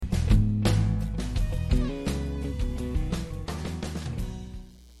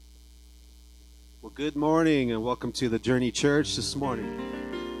Good morning and welcome to the Journey Church this morning.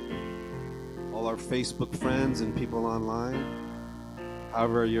 All our Facebook friends and people online,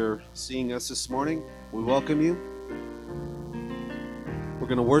 however you're seeing us this morning, we welcome you. We're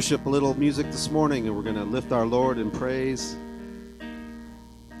going to worship a little music this morning and we're going to lift our Lord in praise.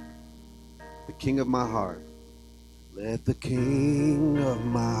 The King of my heart. Let the King of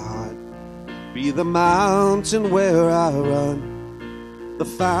my heart be the mountain where I run, the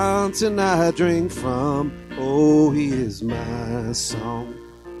fountain I drink from. Oh, he is my song.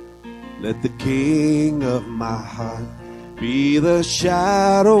 Let the King of my heart be the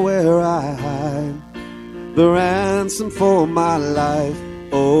shadow where I hide, the ransom for my life.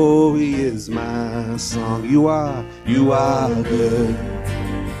 Oh, he is my song. You are good,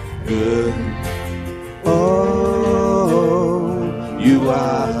 good. Oh, you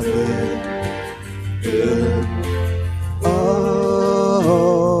are good, good.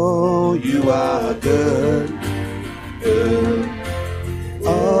 Oh, you are good, good.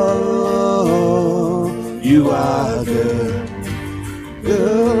 Oh, you are good,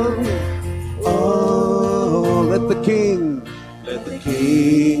 good. Oh, let the King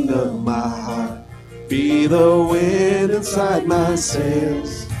of my heart be the wind inside my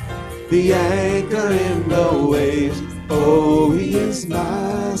sails, the anchor in the waves. Oh, he is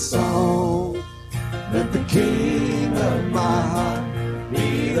my song. Let the King of my heart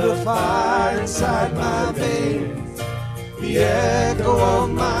be the fire inside my veins, the echo of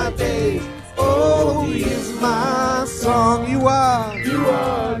my days. Oh, he is my song. You are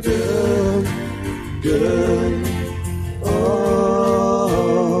good, good.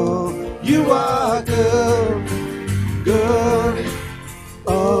 Oh, you are good, good.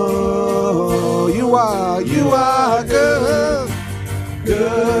 Oh, you are good,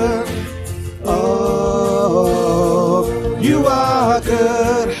 good. Oh, you are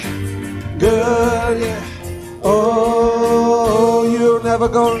good, good, yeah. Oh, you're never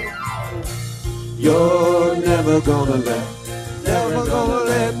gonna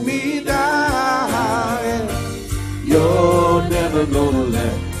let me down. You're never gonna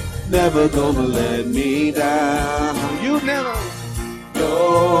let me down. You're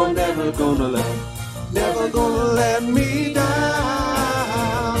never gonna let me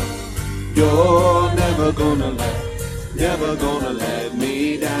down. You're never gonna let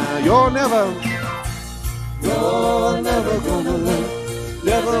me down. You're never gonna let me down. You're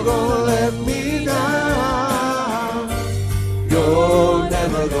never gonna let me down. You're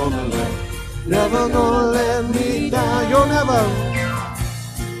never gonna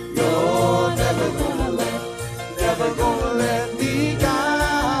let me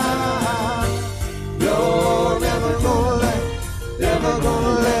down. You're never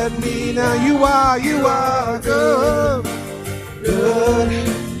gonna let me down. You are good, good.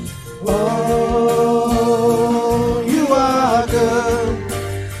 Oh, you are good,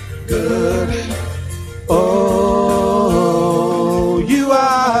 good. Oh, you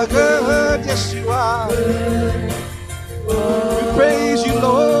are good. Yes, you are. We praise you,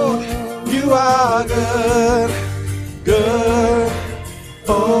 Lord. You are good, good.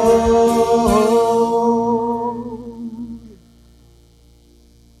 Oh,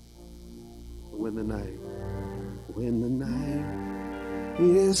 when the night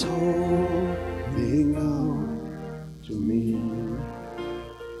is holding on to me,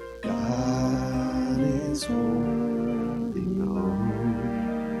 God is holding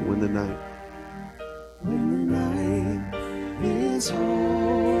on. When the night is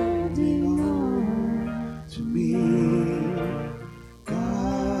holding on to me,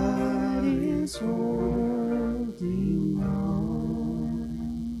 God is holding on.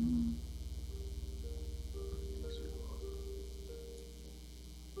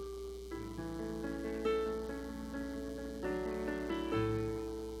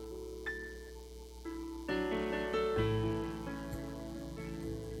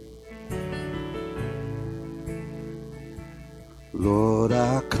 Lord,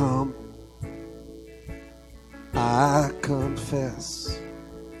 I come, I confess,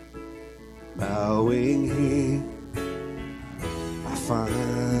 bowing here, I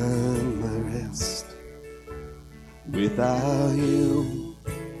find my rest. Without you,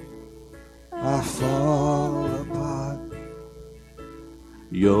 I fall apart.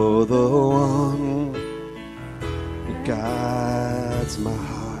 You're the one who guides my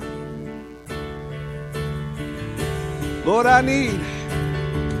heart. Lord, I need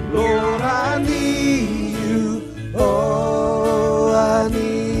you. Oh, I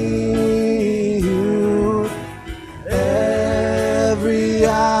need you. Every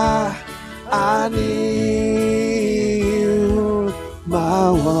hour I need you. My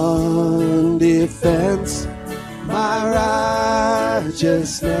one desire defense, my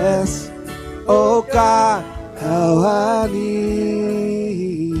righteousness. Oh God, how I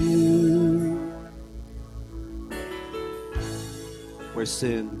need you.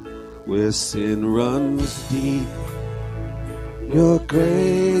 Where sin runs deep, your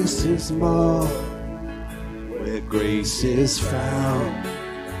grace is more. Where grace is found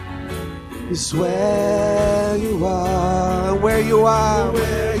is where you are, where you are,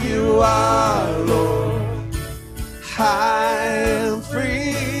 Lord. I am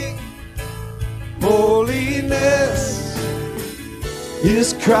free. Holiness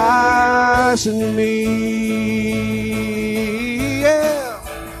is Christ in me. Yeah.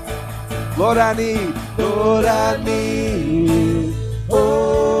 Lord, I need, oh, I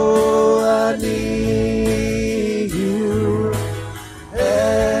need you.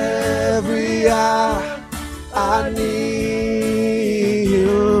 Every hour I need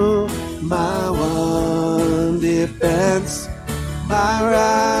you. My one defense, my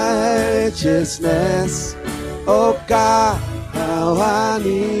righteousness. Oh God, how I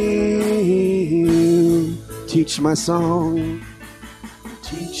need you. Teach my song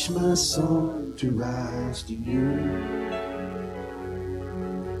to rise to you.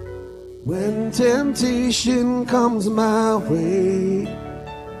 When temptation comes my way,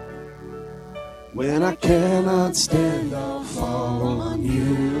 when I cannot stand, I'll fall on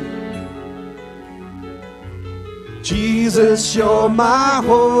you. Jesus, you're my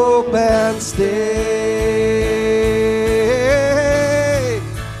hope and stay.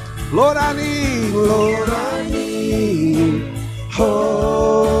 Lord, I need,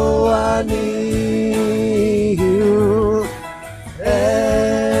 oh, I need you.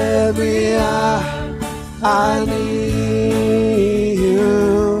 Every hour I need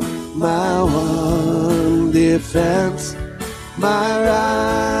you. My one defense, my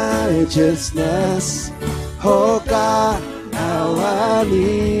righteousness. Oh God, how I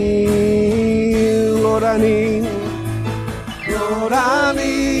need you. Lord, I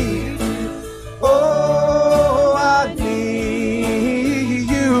need, oh, I need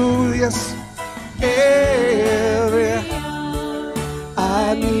you. Yes, every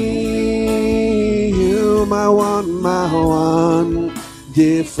I need you. My one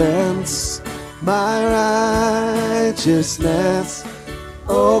defense, my righteousness.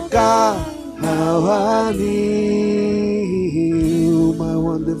 Oh God, how I need you. My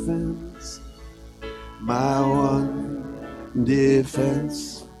one defense, my one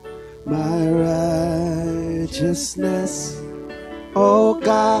defense, my righteousness. Oh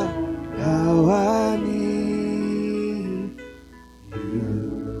God, how I need you.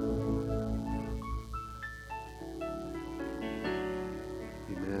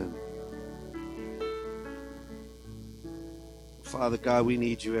 Amen. Father God, we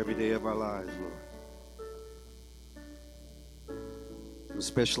need you every day of our lives, Lord.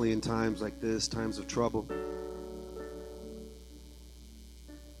 Especially in times like this, times of trouble.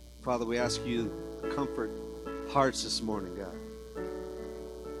 Father, we ask you to comfort hearts this morning, God.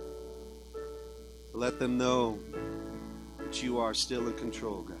 Let them know that you are still in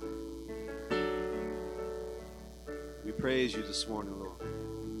control, God. We praise you this morning, Lord.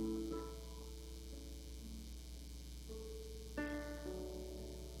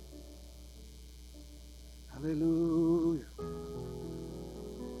 Hallelujah.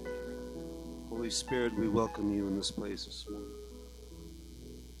 Holy Spirit, we welcome you in this place this morning.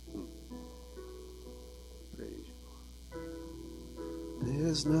 Praise you.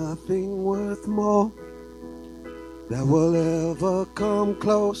 There's nothing worth more that will ever come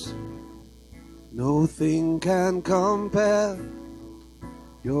close. Nothing can compare.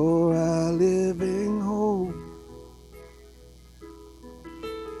 You're our living hope.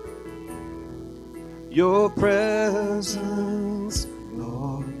 Your presence,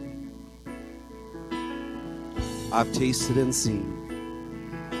 Lord. I've tasted and seen.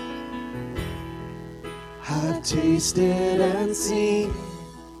 I've tasted and seen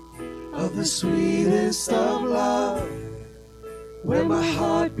of the sweetest of love, where my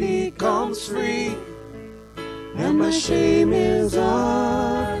heart becomes free and my shame is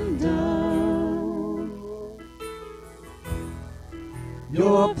undone.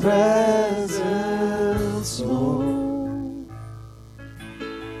 Your presence, Lord.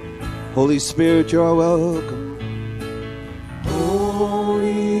 Holy Spirit, you're welcome.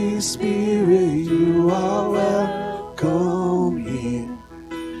 Holy Spirit, you are welcome here.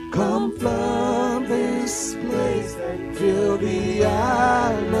 Come flood this place and fill the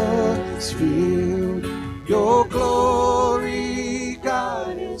atmosphere. Your glory,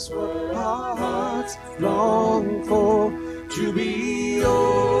 God, is what our hearts long for, to be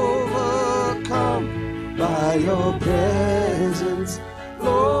overcome by your presence,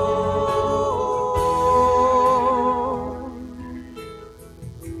 Lord.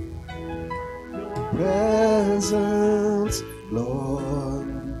 Your presence, Lord.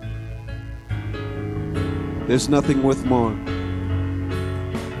 There's nothing worth more.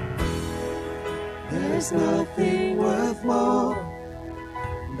 There's nothing worth more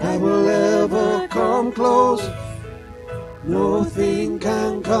that will ever come close. Nothing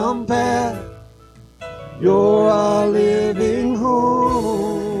can compare. You're our living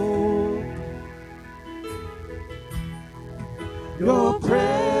hope. Your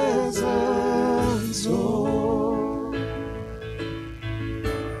presence, Lord.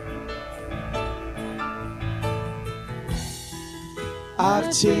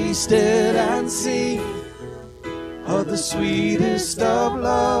 I've tasted and seen of the sweetest of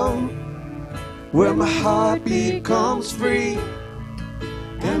love, where my heart becomes free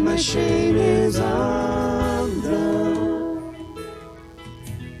and my shame is undone.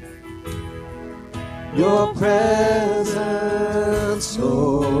 Your presence,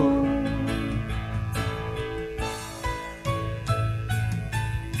 Lord.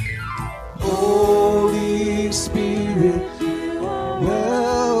 Holy Spirit,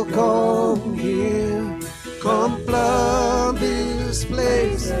 welcome here. Come flood this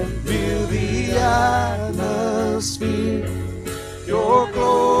place and fill the atmosphere. Your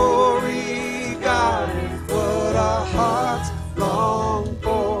glory, God, is what our hearts long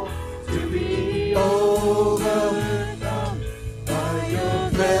for. To be overcome by your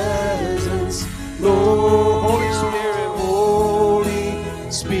presence, Lord.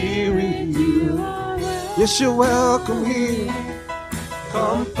 Holy Spirit, you, yes, you're welcome here.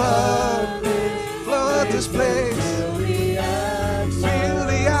 Come flood this place, fill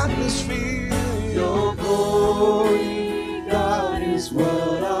the atmosphere. Your glory, God, is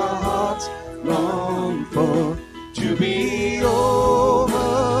what our hearts long for. To be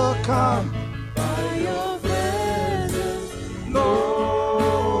overcome by your presence, Lord.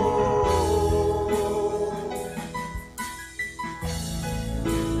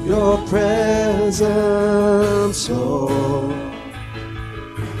 Your presence, Lord.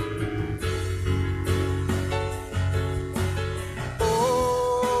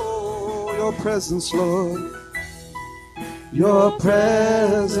 Your presence, Lord. Your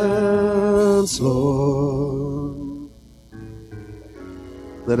presence, Lord.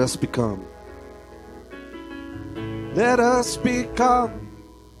 Let us become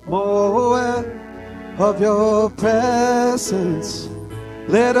more aware of your presence.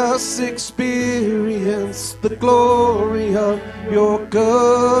 Let us experience the glory of your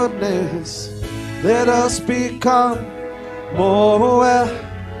goodness. Let us become more aware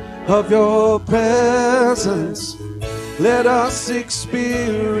of your presence. Let us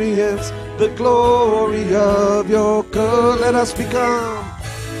experience the glory of your good. Let us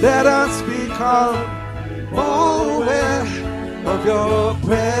become more aware of your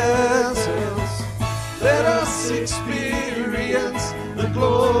presence. Let us experience the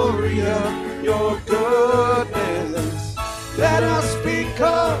glory of your goodness. Let us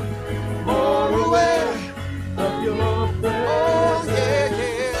become more aware of your presence. Oh, yeah,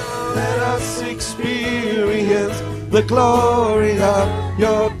 yeah. Let us experience the glory of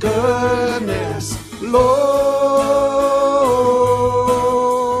your goodness, Lord.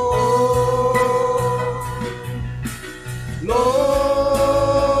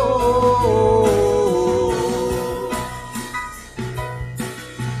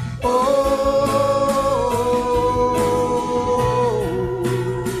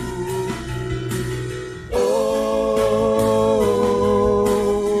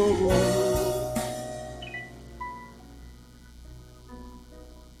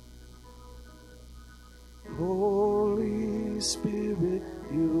 Holy Spirit,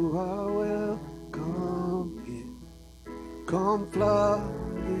 you are welcome here. Come flood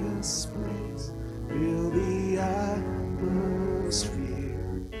this place, fill the atmosphere.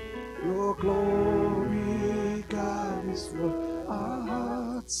 Your glory, God, is what our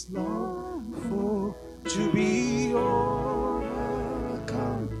hearts long for. To be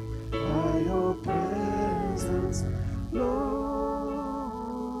overcome by your presence, Lord.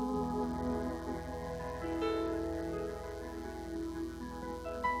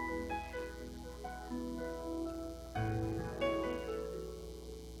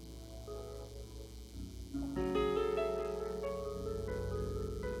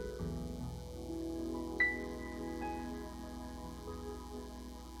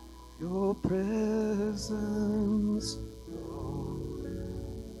 Your presence,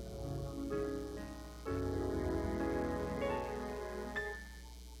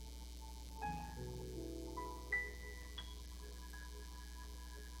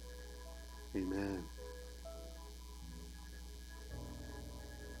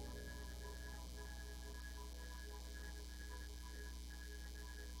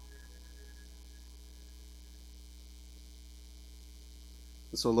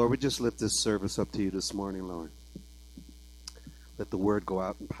 And so, Lord, we just lift this service up to you this morning, Lord. Let the word go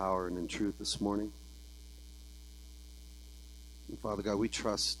out in power and in truth this morning. And Father God, we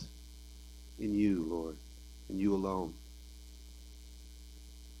trust in you, Lord, and you alone.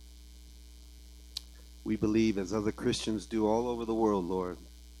 We believe, as other Christians do all over the world, Lord,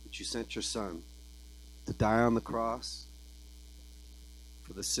 that you sent your Son to die on the cross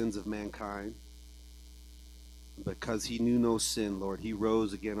for the sins of mankind. Because he knew no sin, Lord, he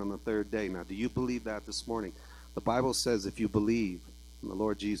rose again on the third day. Now, do you believe that this morning? The Bible says if you believe in the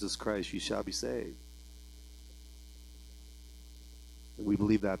Lord Jesus Christ, you shall be saved. And we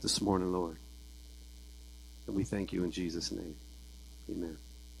believe that this morning, Lord. And we thank you in Jesus' name. Amen.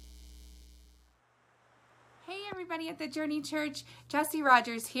 Hey everybody at the Journey Church, Jesse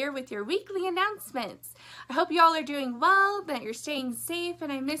Rogers here with your weekly announcements. I hope you all are doing well, that you're staying safe,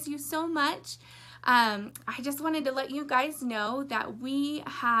 and I miss you so much. I just wanted to let you guys know that we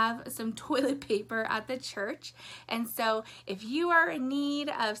have some toilet paper at the church, and so if you are in need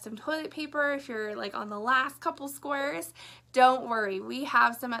of some toilet paper, if you're like on the last couple squares, don't worry, we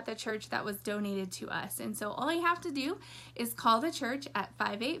have some at the church that was donated to us. And so all you have to do is call the church at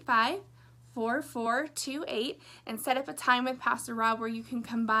 585-4428 and set up a time with Pastor Rob where you can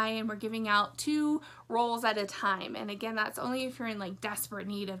come by, and we're giving out 2 rolls at a time. And again, that's only if you're in like desperate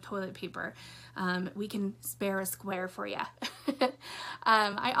need of toilet paper. We can spare a square for you.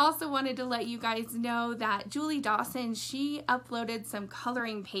 I also wanted to let you guys know that Julie Dawson, she uploaded some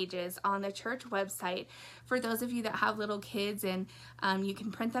coloring pages on the church website for those of you that have little kids, and you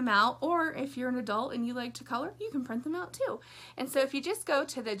can print them out, or if you're an adult and you like to color, you can print them out too. And so if you just go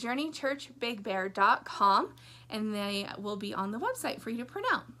to thejourneychurchbigbear.com, and they will be on the website for you to print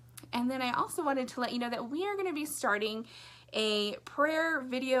out. And then I also wanted to let you know that we are going to be starting a prayer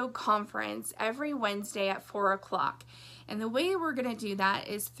video conference every Wednesday at 4 o'clock. And the way we're going to do that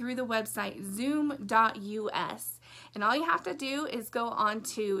is through the website zoom.us. And all you have to do is go on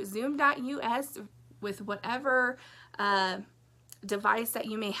to zoom.us with whatever device that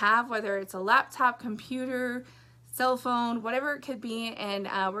you may have, whether it's a laptop, computer, cell phone, whatever it could be, and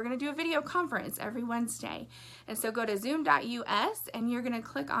we're going to do a video conference every Wednesday. And so go to zoom.us and you're going to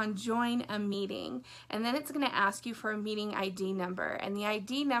click on join a meeting, and then it's going to ask you for a meeting ID number, and the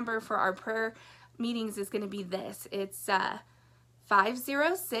ID number for our prayer meetings is going to be this. It's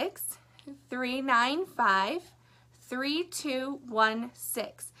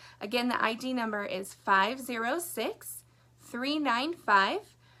 506-395-3216. Again, the ID number is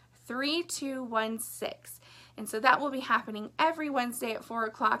 506-395-3216. And so that will be happening every Wednesday at 4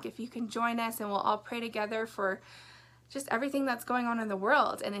 o'clock. If you can join us, and we'll all pray together for just everything that's going on in the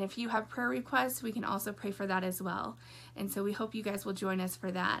world. And then if you have prayer requests, we can also pray for that as well. And so we hope you guys will join us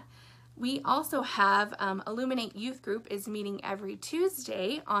for that. We also have Illuminate Youth Group is meeting every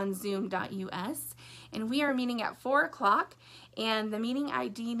Tuesday on zoom.us, and we are meeting at 4 o'clock, and the meeting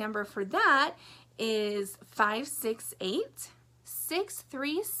ID number for that is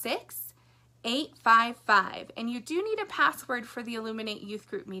 568-636-855. And you do need a password for the Illuminate Youth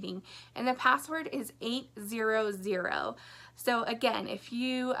Group meeting, and the password is 800. So again, if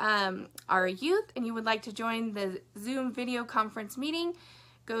you are a youth and you would like to join the Zoom video conference meeting,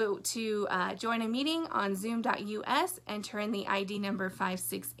 go to join a meeting on zoom.us, enter in the ID number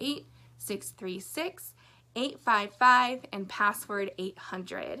 568-636-855 and password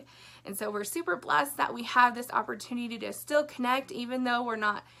 800. And so we're super blessed that we have this opportunity to still connect, even though we're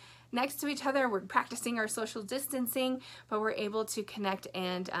not next to each other. We're practicing our social distancing, but we're able to connect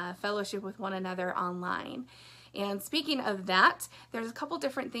and fellowship with one another online. And speaking of that, there's a couple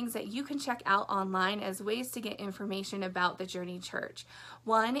different things that you can check out online as ways to get information about the Journey Church.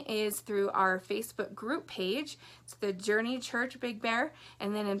 One is through our Facebook group page. It's the Journey Church Big Bear,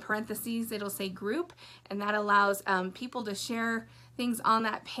 and then in parentheses it'll say group, and that allows people to share things on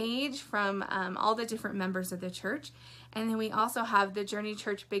that page from all the different members of the church. And then we also have the Journey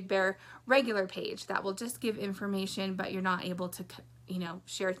Church Big Bear regular page that will just give information, but you're not able to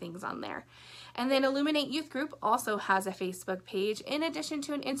share things on there. And then Illuminate Youth Group also has a Facebook page in addition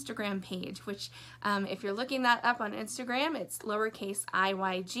to an Instagram page, which if you're looking that up on Instagram, it's lowercase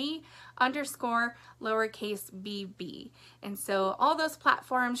IYG _ lowercase BB. And so all those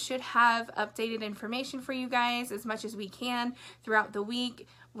platforms should have updated information for you guys as much as we can throughout the week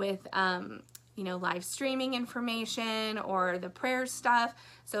with live streaming information or the prayer stuff.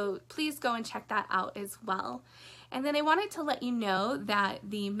 So please go and check that out as well. And then I wanted to let you know that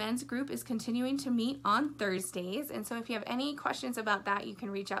the men's group is continuing to meet on Thursdays. And so if you have any questions about that, you can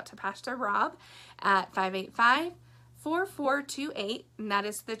reach out to Pastor Rob at 585-4428, and that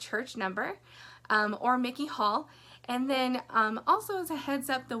is the church number, or Mickey Hall. And then also as a heads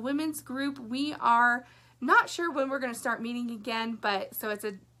up, the women's group, we are not sure when we're going to start meeting again, but so it's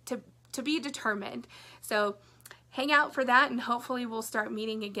to be determined. So hang out for that, and hopefully we'll start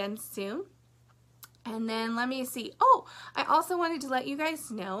meeting again soon. And then let me see. Oh, I also wanted to let you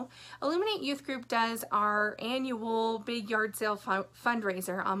guys know, Illuminate Youth Group does our annual big yard sale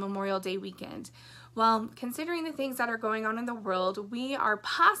fundraiser on Memorial Day weekend. Well, considering the things that are going on in the world, we are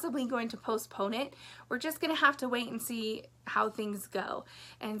possibly going to postpone it. We're just going to have to wait and see how things go.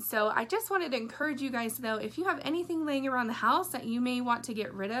 And so I just wanted to encourage you guys, though, if you have anything laying around the house that you may want to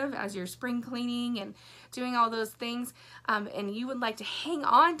get rid of as you're spring cleaning and doing all those things, and you would like to hang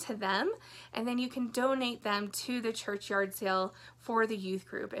on to them, and then you can donate them to the church yard sale for the youth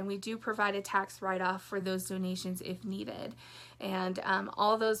group. And we do provide a tax write-off for those donations if needed. And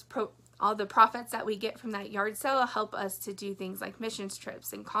all the profits that we get from that yard sale help us to do things like missions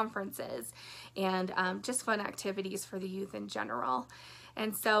trips and conferences and just fun activities for the youth in general.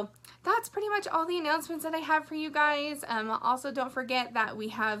 And so that's pretty much all the announcements that I have for you guys. Also, don't forget that we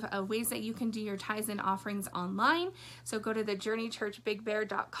have ways that you can do your tithes and offerings online. So go to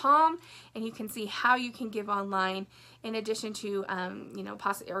thejourneychurchbigbear.com and you can see how you can give online, in addition to,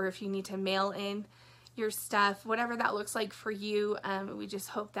 or if you need to mail in your stuff, whatever that looks like for you. We just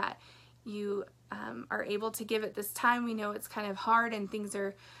hope that you are able to give at this time. We know it's kind of hard and things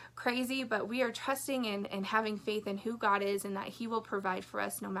are crazy, but we are trusting and having faith in who God is and that He will provide for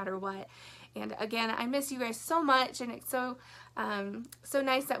us no matter what. And again, I miss you guys so much, and it's so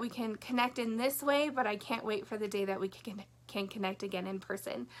nice that we can connect in this way, but I can't wait for the day that we can connect again in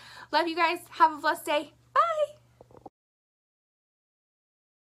person. Love you guys. Have a blessed day. Bye.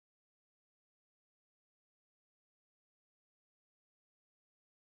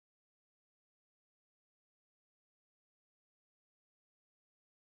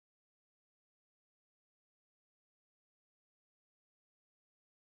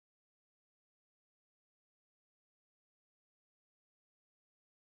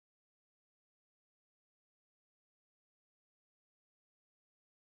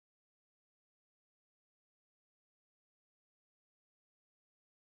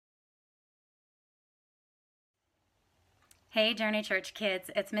 Hey Journey Church kids,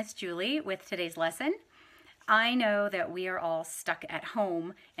 it's Miss Julie with today's lesson. I know that we are all stuck at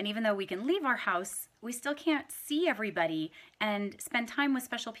home, and even though we can leave our house, we still can't see everybody and spend time with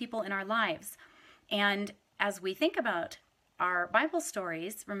special people in our lives. And as we think about our Bible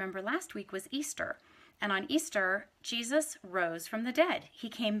stories, remember last week was Easter. And on Easter, Jesus rose from the dead. He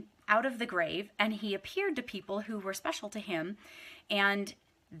came out of the grave and he appeared to people who were special to him, and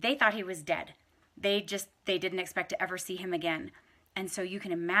they thought he was dead. They didn't expect to ever see him again. And so you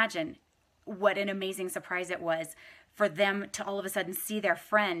can imagine what an amazing surprise it was for them to all of a sudden see their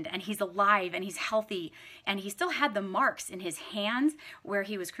friend, and he's alive and he's healthy, and he still had the marks in his hands where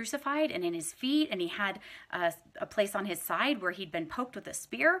he was crucified and in his feet, and he had a place on his side where he'd been poked with a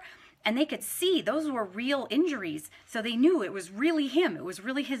spear, and they could see those were real injuries. So they knew it was really him. It was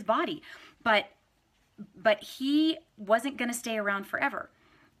really his body. But he wasn't going to stay around forever.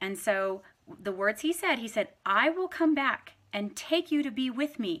 And so the words he said, I will come back and take you to be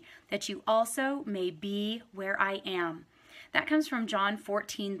with me, that you also may be where I am. That comes from John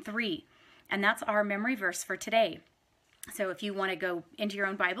 14:3, and that's our memory verse for today. So if you want to go into your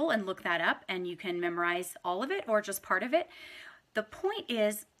own Bible and look that up, and you can memorize all of it or just part of it, the point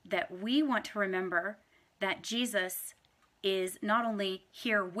is that we want to remember that Jesus is not only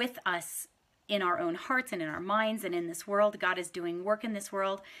here with us in our own hearts and in our minds and in this world. God is doing work in this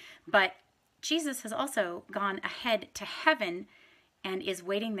world, but Jesus has also gone ahead to heaven and is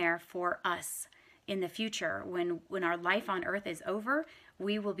waiting there for us in the future. When our life on earth is over,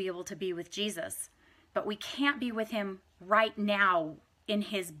 we will be able to be with Jesus. But we can't be with him right now in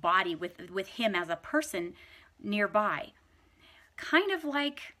his body, with him as a person nearby. Kind of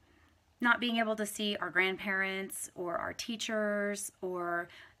like not being able to see our grandparents or our teachers or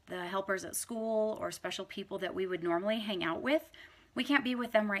the helpers at school or special people that we would normally hang out with. We can't be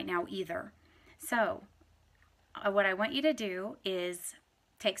with them right now either. So what I want you to do is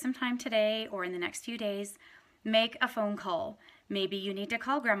take some time today or in the next few days, make a phone call. Maybe you need to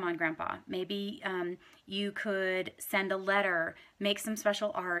call Grandma and Grandpa. Maybe you could send a letter, make some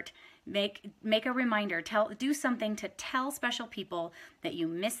special art, make a reminder, do something to tell special people that you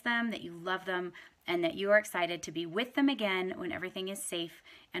miss them, that you love them, and that you are excited to be with them again when everything is safe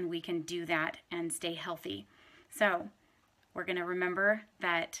and we can do that and stay healthy. So we're going to remember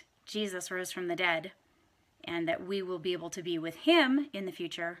that Jesus rose from the dead and that we will be able to be with him in the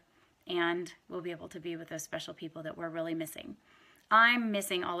future, and we'll be able to be with those special people that we're really missing. I'm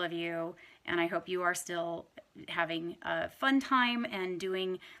missing all of you, and I hope you are still having a fun time and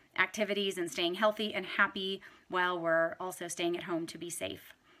doing activities and staying healthy and happy while we're also staying at home to be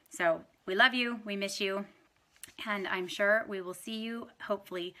safe. So we love you, we miss you, and I'm sure we will see you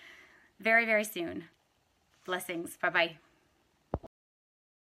hopefully very, very soon. Blessings. Bye-bye.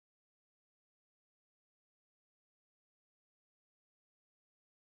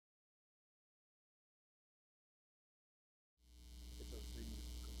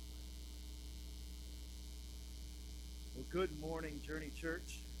 Well, good morning, Journey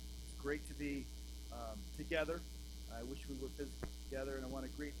Church. It's great to be together. I wish we were physically together, and I want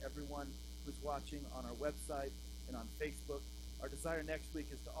to greet everyone who's watching on our website and on Facebook. Our desire next week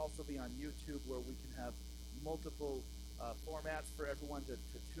is to also be on YouTube, where we can have multiple formats for everyone to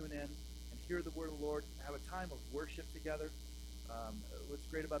tune in and hear the Word of the Lord, have a time of worship together. What's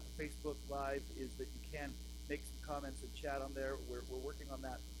great about the Facebook Live is that you can make some comments and chat on there. We're working on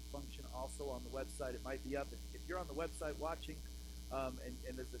that function also on the website. It might be up. If you're on the website watching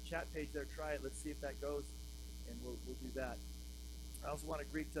and there's a chat page there, try it. Let's see if that goes, and we'll do that. I also want to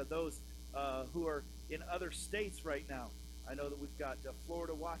greet those who are in other states right now. I know that we've got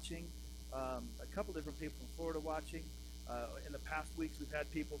Florida watching, a couple different people from Florida watching. In the past weeks, we've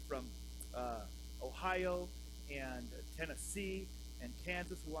had people from Ohio and Tennessee and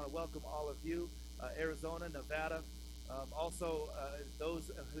Kansas. We want to welcome all of you. Arizona, Nevada. Also, those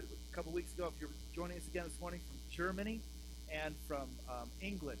a couple weeks ago, if you're joining us again this morning, from Germany and from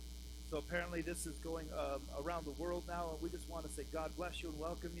England. So apparently this is going around the world now, and we just want to say God bless you and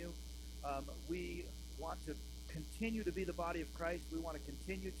welcome you. We want to continue to be the body of Christ. We want to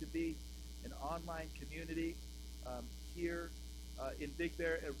continue to be an online community here in Big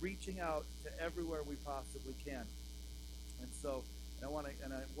Bear, reaching out to everywhere we possibly can. And so, I want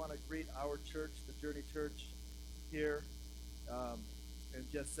to greet our church, the Journey Church, here,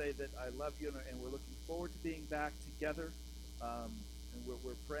 and just say that I love you, and we're looking forward to being back together, and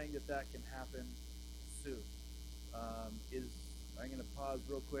we're praying that can happen soon. I'm going to pause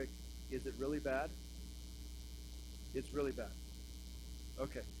real quick. Is it really bad? It's really bad.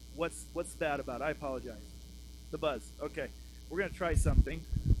 Okay. What's bad about it? I apologize. The buzz. Okay. We're going to try something,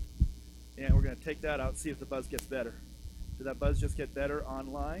 and we're going to take that out, see if the buzz gets better. Did that buzz just get better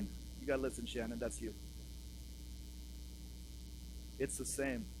online? You got to listen, Shannon. That's you. It's the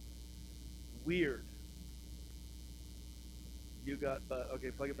same. Weird. You got,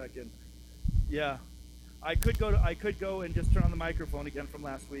 okay, plug it back in. Yeah. I could go and just turn on the microphone again from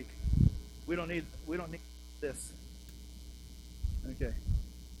last week. We don't need this. Okay.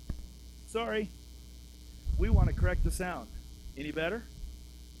 Sorry. We want to correct the sound. Any better?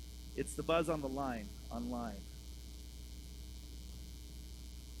 It's the buzz on the line, online.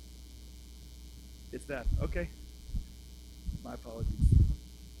 It's that. Okay. My apologies.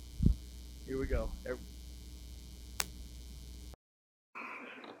 Here we go.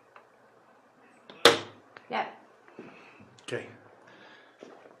 Yeah. Okay.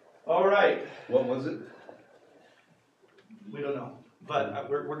 All right. What was it? We don't know. But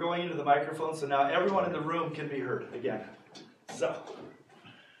we're going into the microphone, so now everyone in the room can be heard again. So,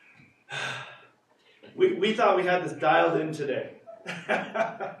 we thought we had this dialed in today.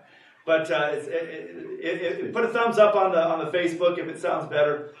 But put a thumbs up on the Facebook if it sounds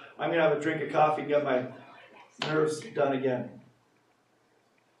better. I'm going to have a drink of coffee and get my nerves done again.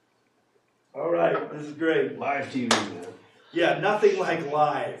 All right, this is great. Live TV, man. Yeah, nothing like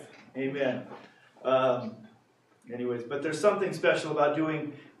live. Amen. Anyways, but there's something special about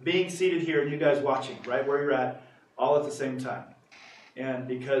being seated here and you guys watching right where you're at, all at the same time. And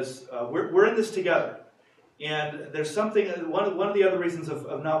because we're in this together. And there's something, one of the other reasons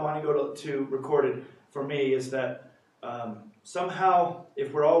of not wanting to go to recorded for me is that somehow,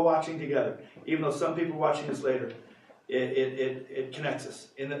 if we're all watching together, even though some people are watching this later, it connects us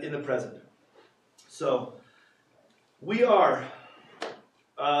in the present. So, we are,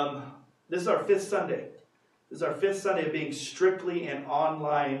 this is our fifth Sunday. This is our fifth Sunday of being strictly an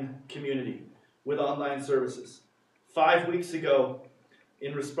online community with online services. 5 weeks ago,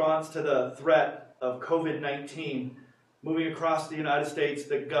 in response to the threat of COVID-19 moving across the United States,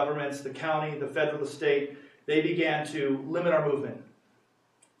 the governments, the county, the federal, the state, they began to limit our movement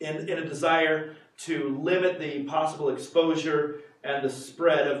in a desire to limit the possible exposure and the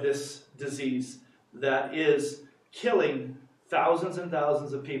spread of this disease that is killing thousands and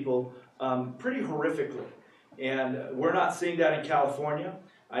thousands of people pretty horrifically. And we're not seeing that in California.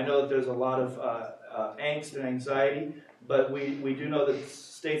 I know that there's a lot of angst and anxiety, but we do know that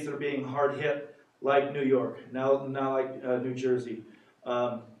states that are being hard hit, like New York, now like New Jersey,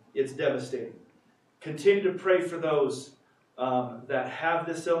 it's devastating. Continue to pray for those that have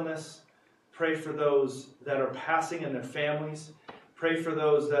this illness. Pray for those that are passing and their families. Pray for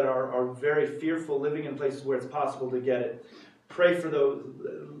those that are very fearful, living in places where it's possible to get it. Pray for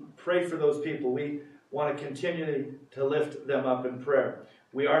those people. We want to continually to lift them up in prayer.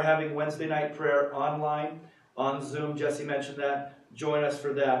 We are having Wednesday night prayer online on Zoom. Jesse mentioned that. Join us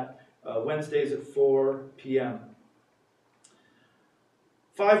for that. Wednesdays at 4 p.m.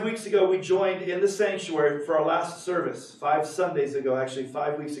 5 weeks ago, we joined in the sanctuary for our last service. 5 Sundays ago, actually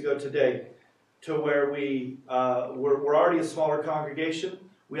 5 weeks ago today, to where we're already a smaller congregation.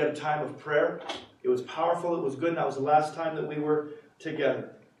 We had a time of prayer. It was powerful. It was good. And that was the last time that we were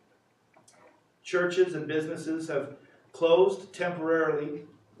together. Churches and businesses have closed temporarily,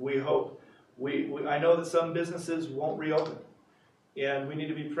 we hope. I know that some businesses won't reopen. And we need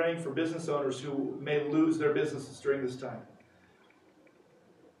to be praying for business owners who may lose their businesses during this time.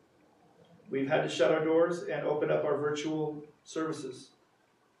 We've had to shut our doors and open up our virtual services.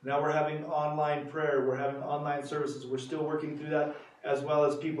 Now we're having online prayer. We're having online services. We're still working through that, as well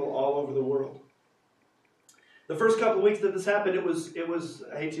as people all over the world. The first couple of weeks that this happened, it was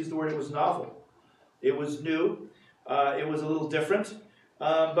I hate to use the word, it was novel. It was new. It was a little different.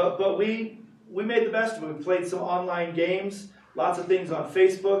 But we made the best of it. We played some online games, lots of things on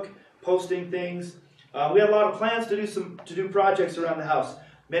Facebook, posting things. We had a lot of plans to do projects around the house.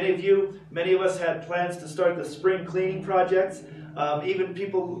 Many of us had plans to start the spring cleaning projects. Even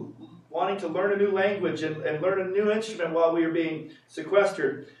people wanting to learn a new language and learn a new instrument while we were being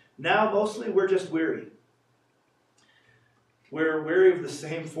sequestered. Now, mostly, we're just weary. We're weary of the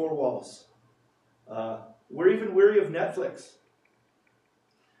same four walls. We're even weary of Netflix.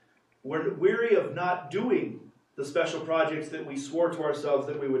 We're weary of not doing the special projects that we swore to ourselves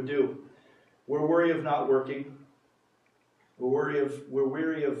that we would do. We're weary of not working. We're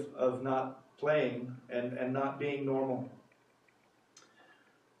weary of not playing and not being normal.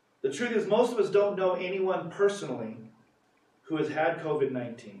 The truth is, most of us don't know anyone personally who has had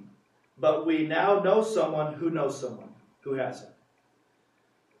COVID-19, but we now know someone who has it.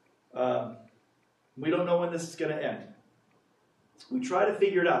 We don't know when this is going to end. We try to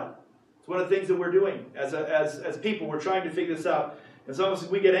figure it out. It's one of the things that we're doing as people. We're trying to figure this out. And some of us,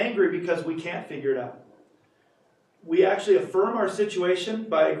 we get angry because we can't figure it out. We actually affirm our situation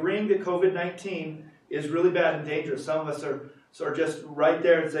by agreeing that COVID-19 is really bad and dangerous. Some of us are just right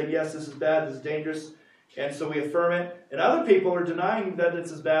there and saying, yes, this is bad, this is dangerous. And so we affirm it. And other people are denying that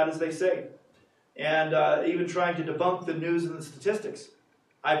it's as bad as they say. And even trying to debunk the news and the statistics.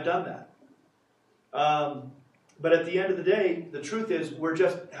 I've done that. But at the end of the day, the truth is we're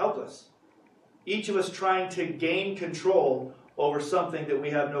just helpless. Each of us trying to gain control over something that we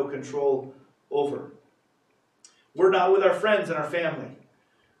have no control over. We're not with our friends and our family.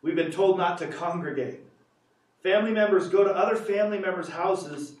 We've been told not to congregate. Family members go to other family members'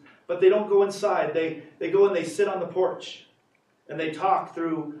 houses, but they don't go inside. They go and they sit on the porch, and they talk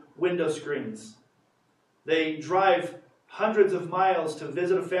through window screens. They drive hundreds of miles to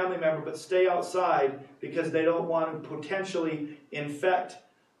visit a family member, but stay outside because they don't want to potentially infect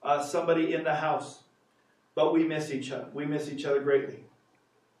somebody in the house. But we miss each other. We miss each other greatly.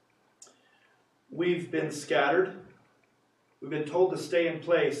 We've been scattered. We've been told to stay in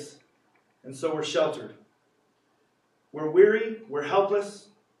place, and so we're sheltered. We're weary, we're helpless,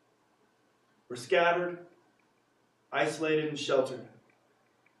 we're scattered, isolated, and sheltered.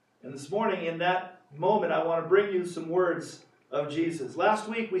 And this morning, in that moment, I want to bring you some words of Jesus. Last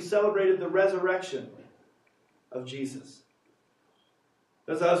week, we celebrated the resurrection of Jesus.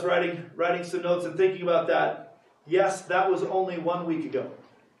 As I was writing some notes and thinking about that, yes, that was only 1 week ago.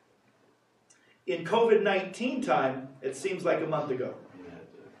 In COVID-19 time, it seems like a month ago.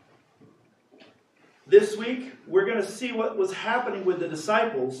 This week, we're going to see what was happening with the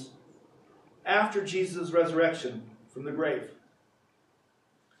disciples after Jesus' resurrection from the grave.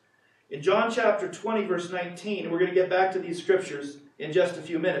 In John chapter 20, verse 19, we're going to get back to these scriptures in just a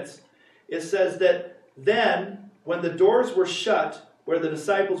few minutes. It says that then, when the doors were shut, where the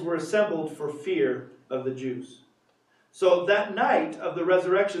disciples were assembled for fear of the Jews. So that night of the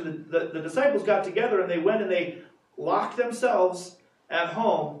resurrection, the disciples got together and they went and they locked themselves at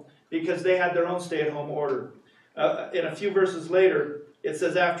home because they had their own stay-at-home order. In a few verses later, it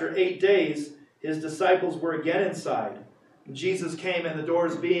says, after 8 days, his disciples were again inside. Jesus came and the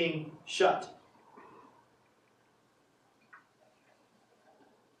doors being shut.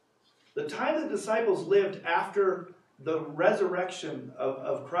 The time the disciples lived after the resurrection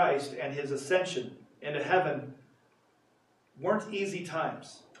of Christ and his ascension into heaven weren't easy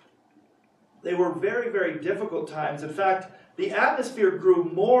times. They were very, very difficult times. In fact, the atmosphere grew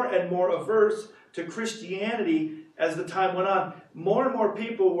more and more averse to Christianity as the time went on. More and more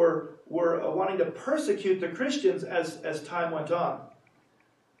people were wanting to persecute the Christians as time went on.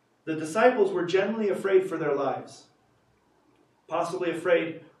 The disciples were generally afraid for their lives, possibly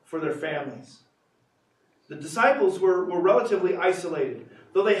afraid for their families. The disciples were relatively isolated,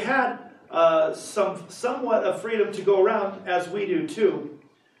 though they had somewhat of freedom to go around, as we do too.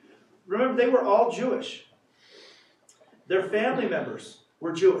 Remember, they were all Jewish. Their family members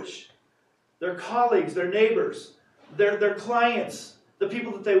were Jewish. Their colleagues, their neighbors, their clients, the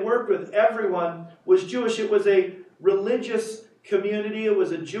people that they worked with, everyone was Jewish. It was a religious community. It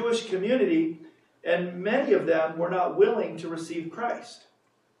was a Jewish community, and many of them were not willing to receive Christ.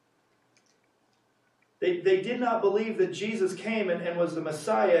 They did not believe that Jesus came and was the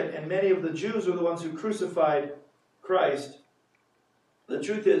Messiah, and many of the Jews were the ones who crucified Christ. The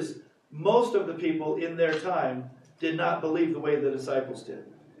truth is, most of the people in their time did not believe the way the disciples did.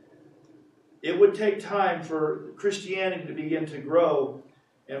 It would take time for Christianity to begin to grow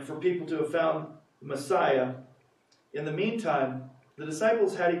and for people to have found the Messiah. In the meantime, the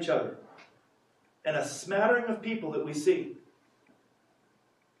disciples had each other and a smattering of people that we see.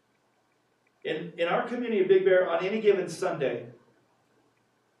 In our community of Big Bear, on any given Sunday,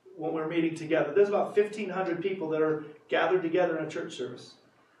 when we're meeting together, there's about 1,500 people that are gathered together in a church service.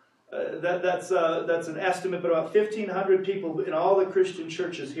 That's an estimate, but about 1,500 people in all the Christian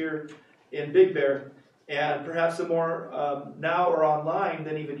churches here in Big Bear, and perhaps some more now or online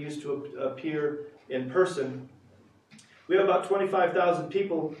than even used to appear in person. We have about 25,000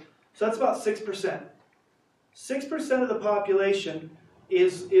 people, so that's about 6%. 6% of the population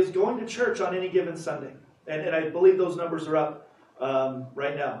is going to church on any given Sunday. And I believe those numbers are up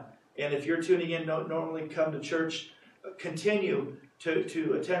right now. And if you're tuning in, don't normally come to church, continue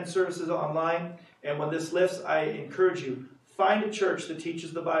to attend services online. And when this lifts, I encourage you, find a church that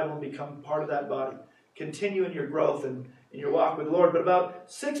teaches the Bible and become part of that body. Continue in your growth and in your walk with the Lord. But about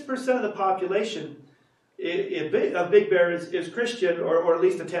 6% of the population of Big Bear is Christian, or at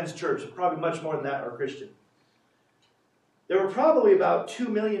least attends church. Probably much more than that are Christian. There were probably about 2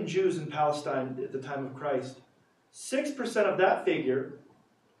 million Jews in Palestine at the time of Christ. 6% of that figure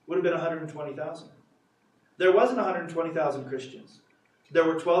would have been 120,000. There wasn't 120,000 Christians. There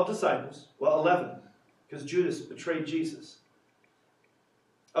were 12 disciples. Well, 11, because Judas betrayed Jesus.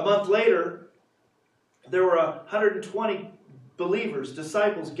 A month later, there were 120 believers,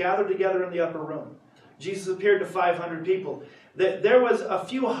 disciples, gathered together in the upper room. Jesus appeared to 500 people. There was a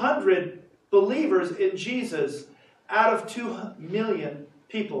few hundred believers in Jesus out of 2 million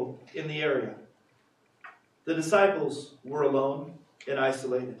people in the area. The disciples were alone and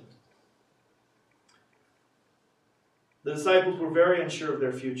isolated. The disciples were very unsure of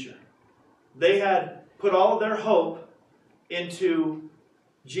their future. They had put all of their hope into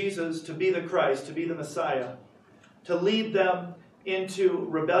Jesus to be the Christ, to be the Messiah, to lead them into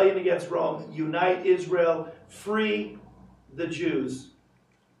rebellion against Rome, unite Israel, free the Jews.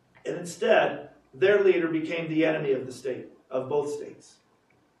 And instead, their leader became the enemy of the state, of both states.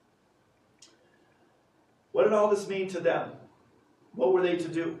 What did all this mean to them? What were they to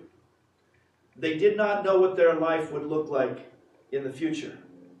do? They did not know what their life would look like in the future.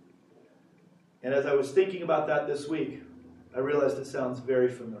 And as I was thinking about that this week, I realized it sounds very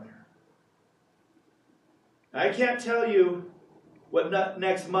familiar. I can't tell you what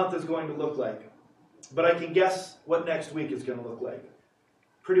next month is going to look like, but I can guess what next week is going to look like.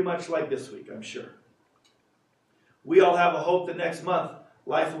 Pretty much like this week, I'm sure. We all have a hope that next month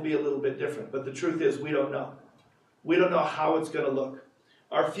life will be a little bit different, but the truth is we don't know. We don't know how it's going to look.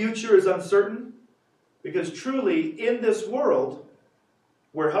 Our future is uncertain because truly in this world,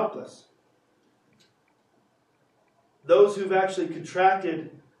 we're helpless. Those who've actually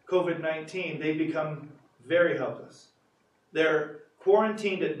contracted COVID-19, they become very helpless. They're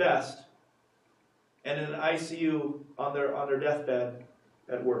quarantined at best and in an ICU on their deathbed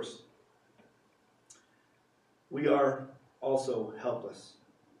at worst. We are also helpless.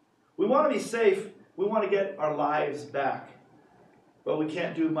 We want to be safe. We want to get our lives back. But we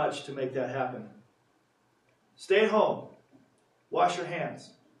can't do much to make that happen. Stay at home. Wash your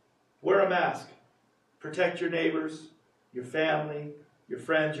hands. Wear a mask. Protect your neighbors, your family, your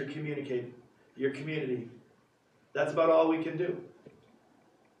friends, your community. That's about all we can do.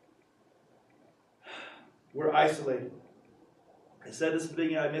 We're isolated. I said this at the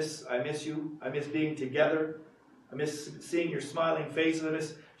beginning, I miss you. I miss being together. I miss seeing your smiling faces. I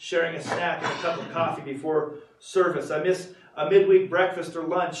miss sharing a snack and a cup of coffee before service. I miss a midweek breakfast or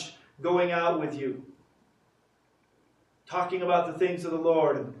lunch, going out with you, talking about the things of the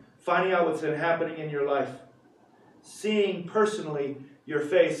Lord and finding out what's been happening in your life, seeing personally your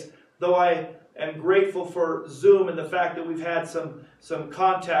face. though I am grateful for Zoom and the fact that we've had some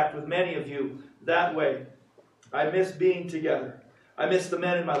contact with many of you that way, I miss being together. I miss the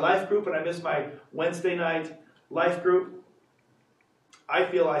men in my life group, and I miss my Wednesday night life group. I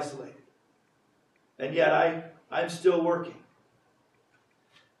feel isolated. And yet I'm still working.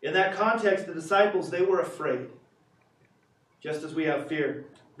 In that context, the disciples, they were afraid. Just as we have fear.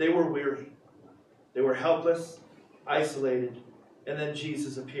 They were weary. They were helpless, isolated, and then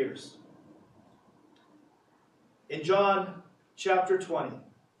Jesus appears. In John chapter 20,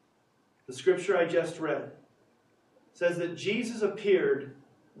 the scripture I just read says that Jesus appeared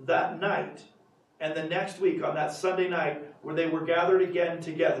that night and the next week on that Sunday night where they were gathered again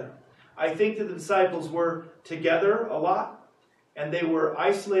together. I think that the disciples were together a lot and they were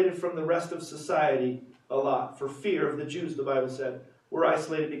isolated from the rest of society a lot for fear of the Jews, the Bible said. We're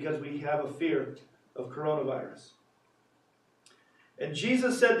isolated because we have a fear of coronavirus. And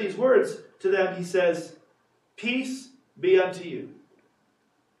Jesus said these words to them. He says, "Peace be unto you."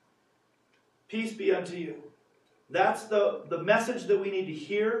 Peace be unto you. That's the message that we need to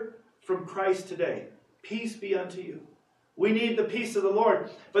hear from Christ today. Peace be unto you. We need the peace of the Lord.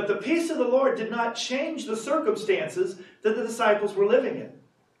 But the peace of the Lord did not change the circumstances that the disciples were living in.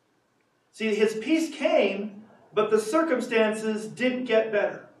 See, his peace came, but the circumstances didn't get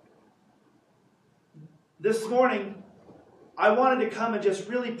better. This morning, I wanted to come and just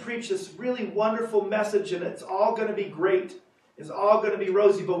really preach this really wonderful message, and it's all going to be great. It's all going to be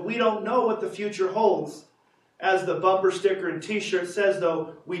rosy, but we don't know what the future holds. As the bumper sticker and t-shirt says,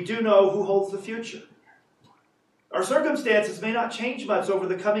 though, we do know who holds the future. Our circumstances may not change much over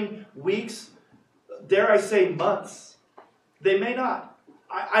the coming weeks, dare I say months. They may not.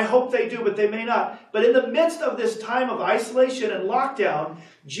 I hope they do, but they may not. But in the midst of this time of isolation and lockdown,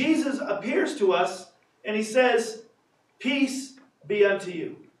 Jesus appears to us and he says, "Peace be unto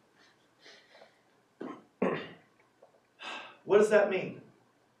you." What does that mean?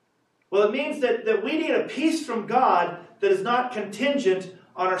 Well, it means that we need a peace from God that is not contingent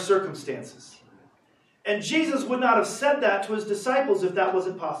on our circumstances. And Jesus would not have said that to his disciples if that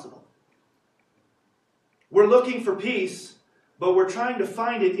wasn't possible. We're looking for peace, but we're trying to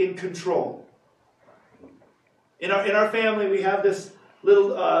find it in control. In our family, we have this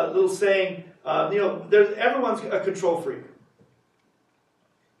little saying, everyone's a control freak.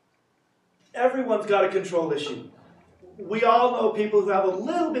 Everyone's got a control issue. We all know people who have a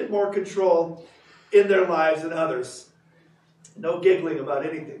little bit more control in their lives than others. No giggling about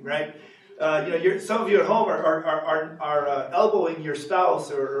anything, right? Some of you at home are elbowing your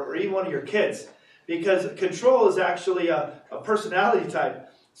spouse or even one of your kids because control is actually a personality type.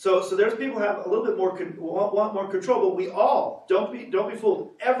 So there's people who have a little bit more want more control, but we all don't be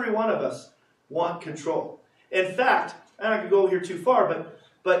fooled. Every one of us want control. In fact, I'm not going to go here too far,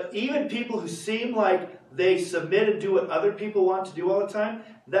 but even people who seem like they submit and do what other people want to do all the time,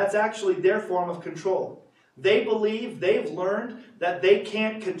 that's actually their form of control. They believe, they've learned that they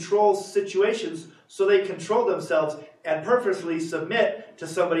can't control situations, so they control themselves and purposely submit to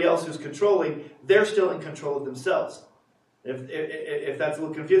somebody else who's controlling. They're still in control of themselves. If that's a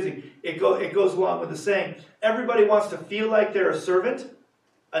little confusing, it goes along with the saying, everybody wants to feel like they're a servant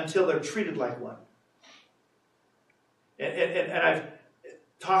until they're treated like one. And I've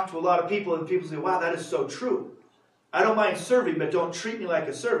talked to a lot of people, and people say, wow, that is so true. I don't mind serving, but don't treat me like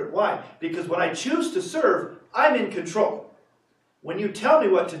a servant. Why? Because when I choose to serve, I'm in control. When you tell me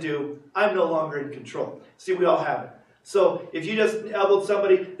what to do, I'm no longer in control. See, we all have it. So if you just elbowed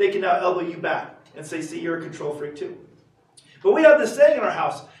somebody, they can now elbow you back and say, see, you're a control freak too. But we have this saying in our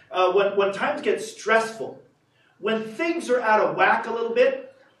house, when times get stressful, when things are out of whack a little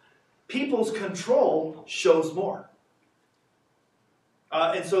bit, people's control shows more.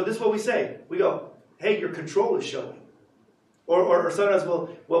 And so this is what we say. We go, hey, your control is showing. Or sometimes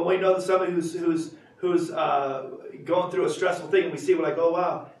when we know that somebody who's going through a stressful thing, and we see, we're like, oh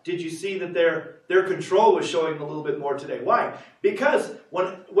wow, did you see that their control was showing a little bit more today? Why? Because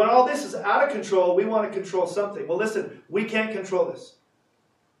when all this is out of control, we want to control something. Well, listen, we can't control this.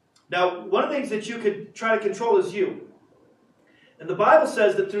 Now, one of the things that you could try to control is you. And the Bible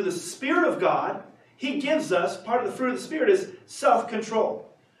says that through the Spirit of God, He gives us, part of the fruit of the Spirit is self-control.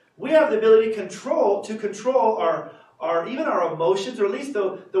 We have the ability to control our even our emotions, or at least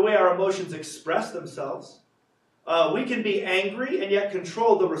the way our emotions express themselves. We can be angry and yet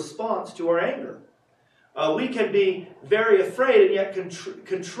control the response to our anger. We can be very afraid and yet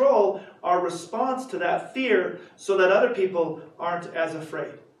control our response to that fear so that other people aren't as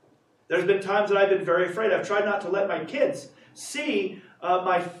afraid. There's been times that I've been very afraid. I've tried not to let my kids see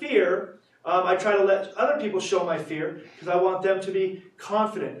my fear I try to let other people show my fear because I want them to be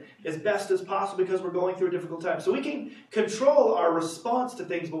confident as best as possible because we're going through a difficult time. So we can control our response to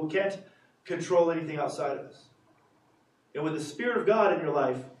things, but we can't control anything outside of us. And with the Spirit of God in your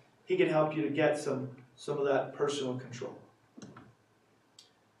life, He can help you to get some of that personal control.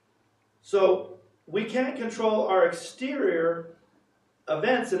 So we can't control our exterior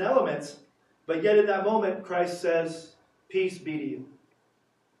events and elements, but yet in that moment, Christ says, peace be to you.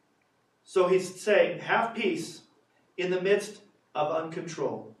 So He's saying, have peace in the midst of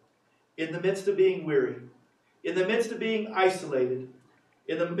uncontrol, in the midst of being weary, in the midst of being isolated,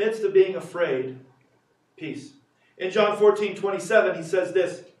 in the midst of being afraid, peace. In John 14:27, He says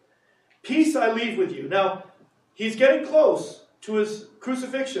this, peace I leave with you. Now, He's getting close to His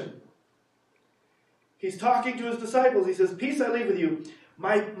crucifixion. He's talking to His disciples. He says, peace I leave with you.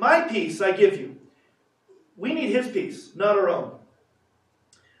 My peace I give you. We need His peace, not our own.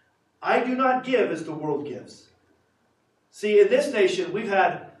 I do not give as the world gives. See, in this nation, we've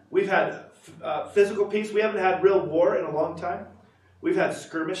had physical peace. We haven't had real war in a long time. We've had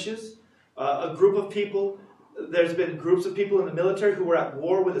skirmishes. A group of people, there's been groups of people in the military who were at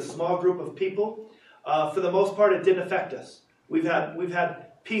war with a small group of people. For the most part, it didn't affect us. We've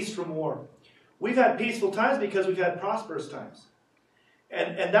had peace from war. We've had peaceful times because we've had prosperous times.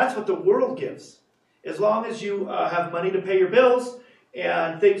 And that's what the world gives. As long as you have money to pay your bills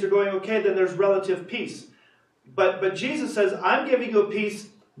and things are going okay, then there's relative peace. But Jesus says, I'm giving you a peace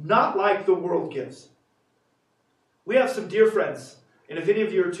not like the world gives. We have some dear friends. And if any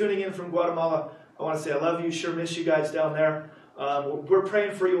of you are tuning in from Guatemala, I want to say I love you. Sure miss you guys down there. We're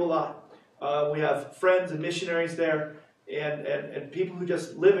praying for you a lot. We have friends and missionaries there and people who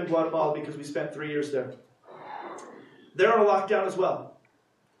just live in Guatemala because we spent 3 years there. They're on a lockdown as well.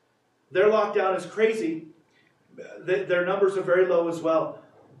 Their lockdown is crazy. Their numbers are very low as well.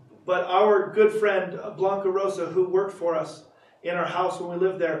 But our good friend, Blanca Rosa, who worked for us in our house when we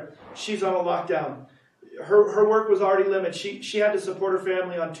lived there, she's on a lockdown. Her work was already limited. She had to support her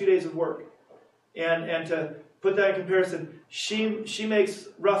family on 2 days of work. And to put that in comparison, she makes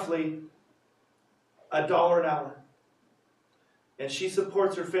roughly $1 an hour. And she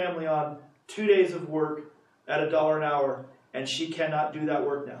supports her family on 2 days of work at $1 an hour. And she cannot do that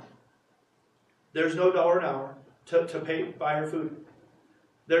work now. There's no $1 an hour to buy her food.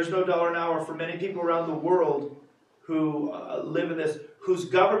 There's no $1 an hour for many people around the world who live in this, whose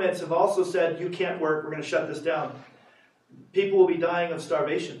governments have also said, you can't work, we're going to shut this down. People will be dying of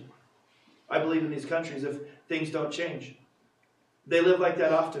starvation, I believe, in these countries if things don't change. They live like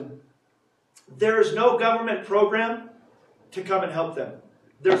that often. There is no government program to come and help them.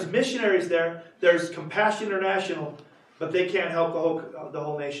 There's missionaries there, there's Compassion International, but they can't help the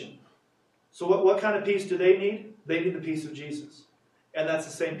whole nation. So what kind of peace do they need? They need the peace of Jesus. And that's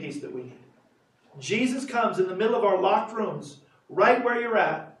the same peace that we need. Jesus comes in the middle of our locked rooms, right where you're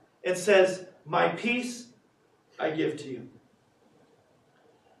at, and says, my peace I give to you.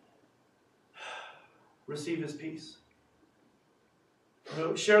 Receive His peace. I'm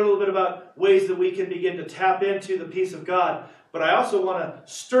going to share a little bit about ways that we can begin to tap into the peace of God. But I also want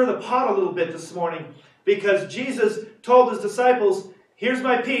to stir the pot a little bit this morning, because Jesus told His disciples, here's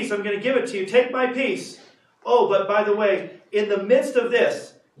my peace, I'm going to give it to you, take my peace. Oh, but by the way, in the midst of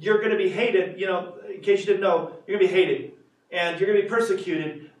this, you're going to be hated. You know, in case you didn't know, you're going to be hated. And you're going to be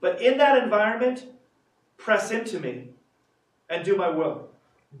persecuted. But in that environment, press into me and do my will.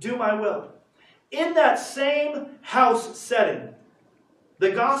 Do my will. In that same house setting,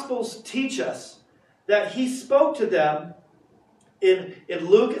 the Gospels teach us that He spoke to them. In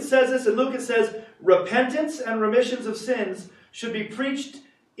Luke it says this. In Luke it says, repentance and remissions of sins should be preached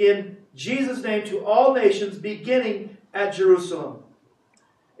in Jesus' name to all nations, beginning at Jerusalem.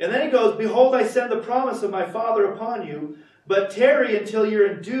 And then he goes, behold, I send the promise of my Father upon you, but tarry until you're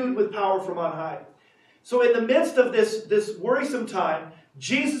endued with power from on high. So in the midst of this worrisome time,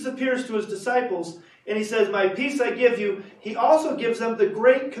 Jesus appears to His disciples, and He says, my peace I give you. He also gives them the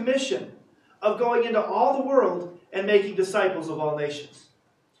great commission of going into all the world and making disciples of all nations.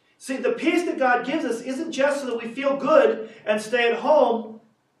 See, the peace that God gives us isn't just so that we feel good and stay at home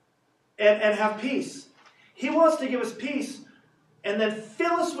and have peace. He wants to give us peace and then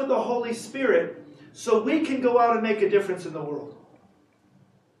fill us with the Holy Spirit so we can go out and make a difference in the world.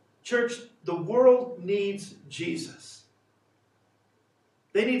 Church, the world needs Jesus.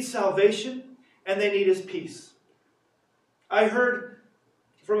 They need salvation and they need His peace. I heard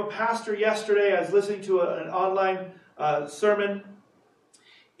from a pastor yesterday. I was listening to an online sermon,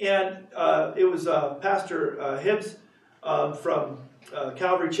 and it was Pastor Hibbs from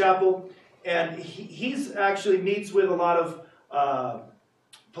Calvary Chapel, and he's actually meets with a lot of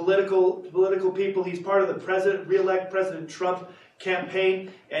political people. He's part of the re-elect President Trump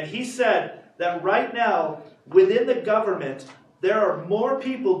campaign. And he said that right now, within the government, there are more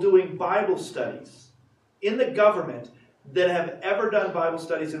people doing Bible studies in the government than have ever done Bible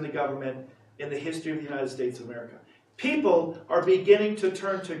studies in the government in the history of the United States of America. People are beginning to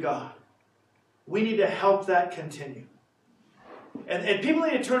turn to God. We need to help that continue. And people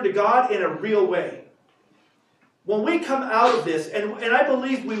need to turn to God in a real way. When we come out of this, and I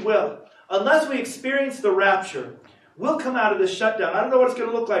believe we will, unless we experience the rapture, we'll come out of this shutdown. I don't know what it's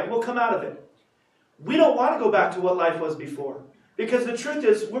going to look like. We'll come out of it. We don't want to go back to what life was before. Because the truth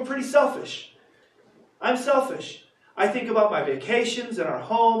is, we're pretty selfish. I'm selfish. I think about my vacations and our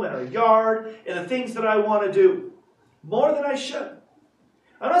home and our yard and the things that I want to do more than I should.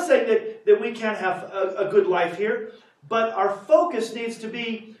 I'm not saying that we can't have a good life here, but our focus needs to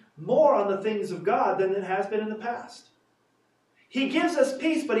be more on the things of God than it has been in the past. He gives us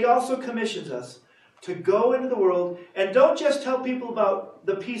peace, but he also commissions us to go into the world and don't just tell people about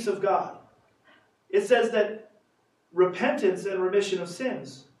the peace of God. It says that repentance and remission of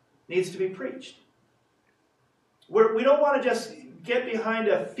sins needs to be preached. We don't want to just get behind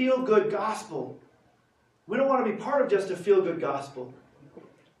a feel-good gospel. We don't want to be part of just a feel-good gospel.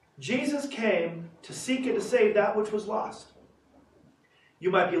 Jesus came to seek and to save that which was lost. You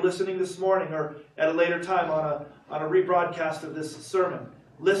might be listening this morning or at a later time on a rebroadcast of this sermon,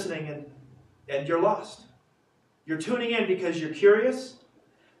 listening and you're lost. You're tuning in because you're curious.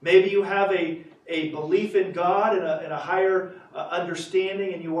 Maybe you have a belief in God and a higher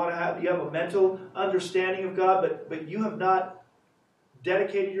understanding, and you have a mental understanding of God, but you have not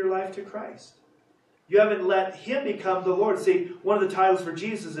dedicated your life to Christ. You haven't let him become the Lord. See, one of the titles for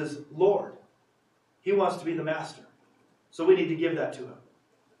Jesus is Lord. He wants to be the master. So we need to give that to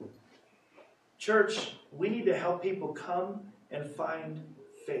him. Church, we need to help people come and find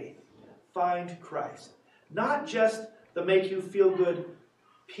faith. Find Christ. Not just the make you feel good,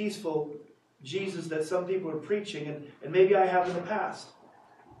 peaceful Jesus that some people are preaching, and maybe I have in the past.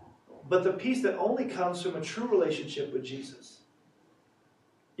 But the peace that only comes from a true relationship with Jesus.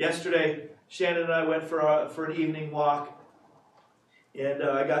 Yesterday, Shannon and I went for an evening walk, and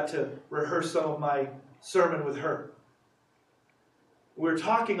I got to rehearse some of my sermon with her. We're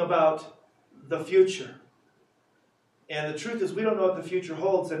talking about the future. And the truth is, we don't know what the future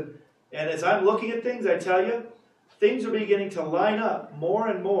holds. And as I'm looking at things, I tell you, things are beginning to line up more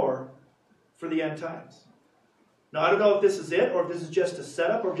and more for the end times. Now, I don't know if this is it, or if this is just a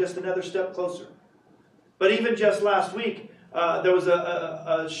setup, or just another step closer. But even just last week, there was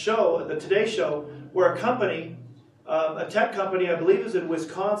a show, the Today Show, where a company, a tech company, I believe it was in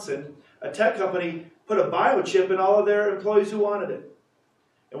Wisconsin, a tech company put a biochip in all of their employees who wanted it.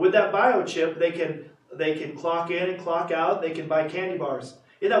 And with that biochip, they can clock in and clock out. They can buy candy bars.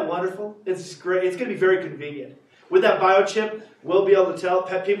 Isn't that wonderful? It's great. It's going to be very convenient. With that biochip, we'll be able to tell,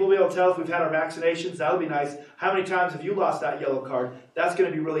 people will be able to tell if we've had our vaccinations. That'll be nice. How many times have you lost that yellow card? That's going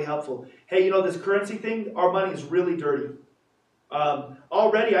to be really helpful. Hey, you know this currency thing? Our money is really dirty.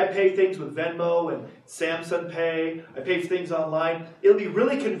 Already I pay things with Venmo and Samsung Pay. I pay things online. It'll be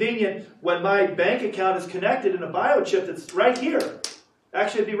really convenient when my bank account is connected in a biochip that's right here.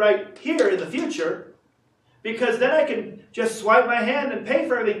 Actually, it'll be right here in the future. Because then I can just swipe my hand and pay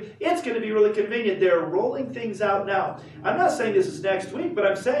for everything. It's going to be really convenient. They're rolling things out now. I'm not saying this is next week, but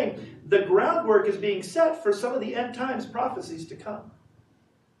I'm saying the groundwork is being set for some of the end times prophecies to come.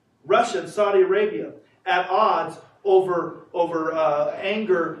 Russia and Saudi Arabia at odds over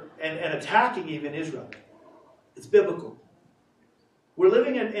anger and attacking even Israel. It's biblical. We're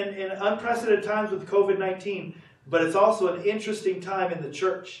living in unprecedented times with COVID-19, but it's also an interesting time in the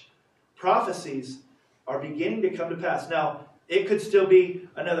church. Prophecies are beginning to come to pass. Now, it could still be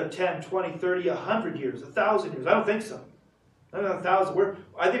another 10, 20, 30, 100 years, 1,000 years. I don't think so. Not 1,000.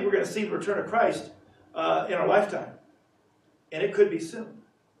 I think we're going to see the return of Christ in our lifetime. And it could be soon.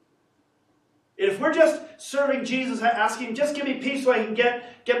 And if we're just serving Jesus, asking him, just give me peace so I can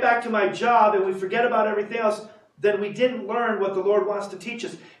get back to my job, and we forget about everything else, then we didn't learn what the Lord wants to teach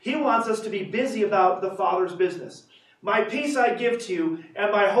us. He wants us to be busy about the Father's business. My peace I give to you,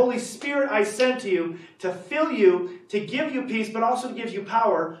 and my Holy Spirit I send to you to fill you, to give you peace, but also to give you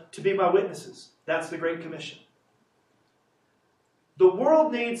power to be my witnesses. That's the Great Commission. The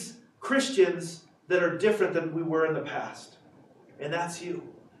world needs Christians that are different than we were in the past. And that's you,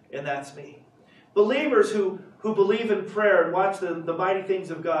 and that's me. Believers who believe in prayer and watch the mighty things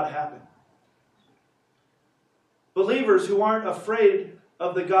of God happen. Believers who aren't afraid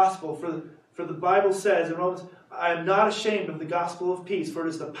of the gospel, for the Bible says in Romans, I am not ashamed of the gospel of peace, for it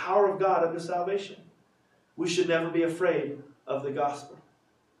is the power of God unto salvation. We should never be afraid of the gospel.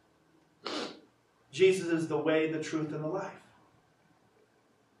 Jesus is the way, the truth, and the life.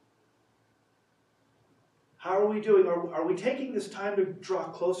 How are we doing? Are we taking this time to draw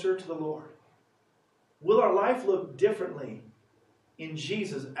closer to the Lord? Will our life look differently in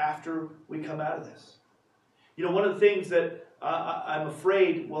Jesus after we come out of this? You know, one of the things that I'm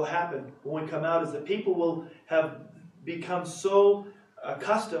afraid will happen when we come out is that people will have become so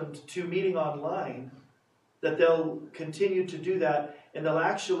accustomed to meeting online that they'll continue to do that, and they'll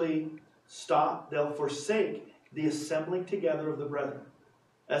actually stop, they'll forsake the assembling together of the brethren,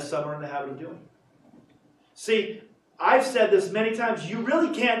 as some are in the habit of doing. See, I've said this many times, you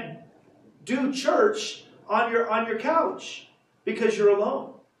really can't do church on your couch because you're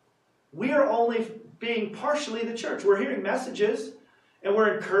alone. We are only being partially the church. We're hearing messages, and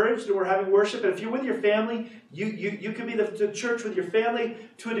we're encouraged, and we're having worship. And if you're with your family, you can be the church with your family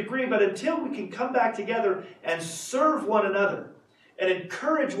to a degree. But until we can come back together and serve one another, and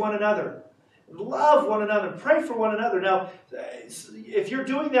encourage one another, love one another, and pray for one another. Now, if you're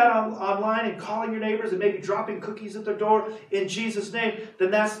doing that online and calling your neighbors and maybe dropping cookies at their door in Jesus' name, then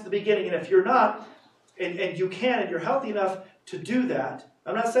that's the beginning. And if you're not, and you can, and you're healthy enough to do that,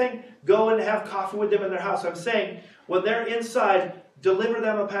 I'm not saying go and have coffee with them in their house. I'm saying when they're inside, deliver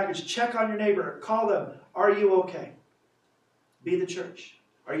them a package. Check on your neighbor. Call them. Are you okay? Be the church.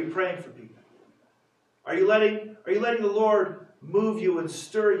 Are you praying for people? Are you letting the Lord move you and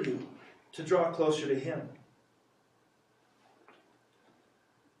stir you to draw closer to Him?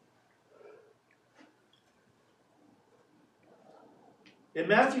 In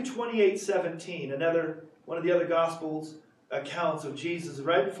Matthew 28:17, one of the other Gospels accounts of Jesus,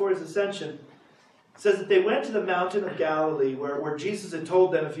 right before His ascension, says that they went to the mountain of Galilee, where Jesus had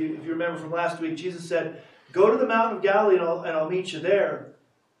told them, if you remember from last week, Jesus said, go to the mountain of Galilee and I'll meet you there.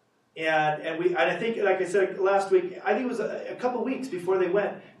 And I think, like I said last week, I think it was a couple weeks before they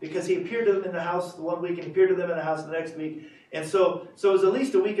went, because He appeared to them in the house the one week and He appeared to them in the house the next week. And so it was at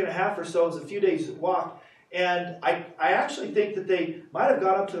least a week and a half or so. It was a few days walk. And I actually think that they might have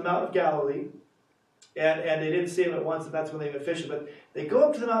gone up to the mountain of Galilee, and they didn't see Him at once, and that's when they went fishing. But they go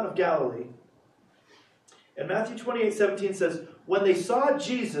up to the mountain of Galilee. And Matthew 28:17 says, when they saw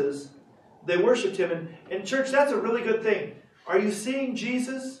Jesus, they worshipped Him. And church, that's a really good thing. Are you seeing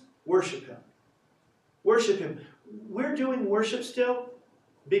Jesus? Worship Him. Worship Him. We're doing worship still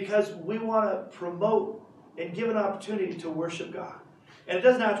because we want to promote and give an opportunity to worship God. And it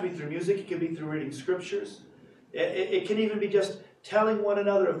doesn't have to be through music. It can be through reading scriptures. It can even be just telling one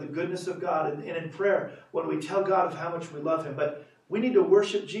another of the goodness of God. And in prayer, when we tell God of how much we love Him. But we need to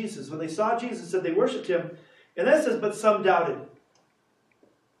worship Jesus. When they saw Jesus, it said they worshipped Him. And then it says, but some doubted.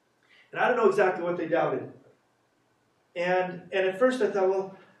 And I don't know exactly what they doubted. And at first I thought,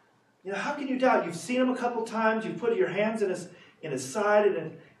 well, how can you doubt? You've seen Him a couple times. You've put your hands in his side and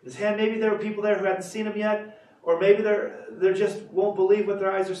in his hand. Maybe there were people there who hadn't seen Him yet. Or maybe they just won't believe what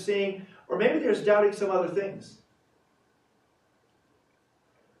their eyes are seeing. Or maybe they're just doubting some other things.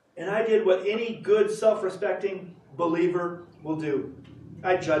 And I did what any good, self-respecting believer will do.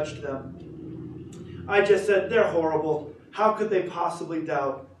 I judged them. I just said, they're horrible. How could they possibly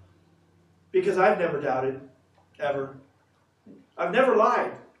doubt? Because I've never doubted, ever. I've never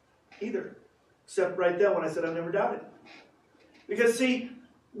lied, either. Except right then when I said I've never doubted. Because, see,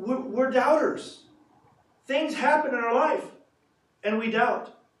 we're doubters. Things happen in our life, and we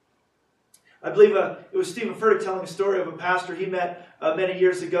doubt. I believe it was Stephen Furtick telling a story of a pastor he met many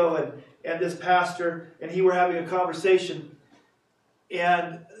years ago, and this pastor and he were having a conversation.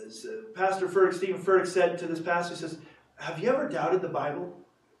 And Stephen Furtick said to this pastor, he says, have you ever doubted the Bible?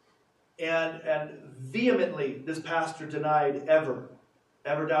 And vehemently, this pastor denied ever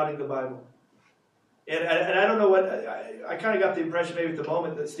doubting the Bible. And I don't know what, I kind of got the impression maybe at the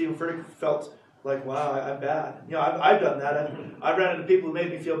moment that Stephen Furtick felt like, wow, I'm bad. I've done that. I've ran into people who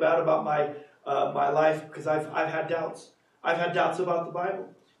made me feel bad about my life because I've had doubts. I've had doubts about the Bible.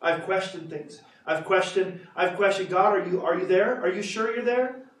 I've questioned things. I've questioned God. Are you there? Are you sure you're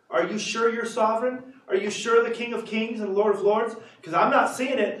there? Are you sure you're sovereign? Are you sure the King of Kings and Lord of Lords? Because I'm not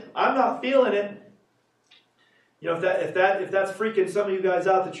seeing it. I'm not feeling it. If that's freaking some of you guys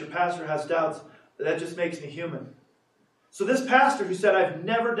out that your pastor has doubts, that just makes me human. So this pastor who said I've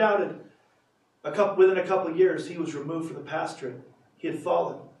never doubted, within a couple of years he was removed from the pastorate. He had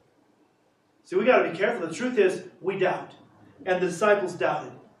fallen. See, we got to be careful. The truth is we doubt, and the disciples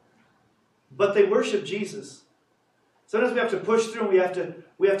doubted, but they worship Jesus. Sometimes we have to push through, and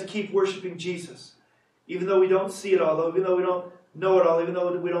we have to keep worshiping Jesus. Even though we don't see it all, even though we don't know it all, even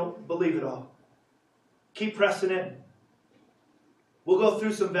though we don't believe it all. Keep pressing in. We'll go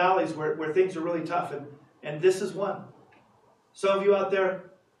through some valleys where things are really tough, and this is one. Some of you out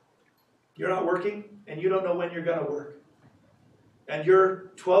there, you're not working and you don't know when you're going to work. And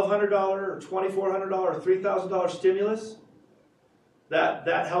your $1,200 or $2,400 or $3,000 stimulus,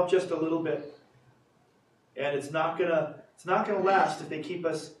 that helped just a little bit. And it's not gonna last if they keep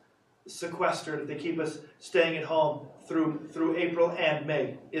us sequestered, if they keep us staying at home through April and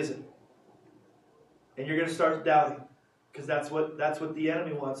May, is it? And you're gonna start doubting, because that's what the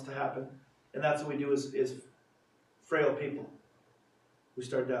enemy wants to happen, and that's what we do as frail people. We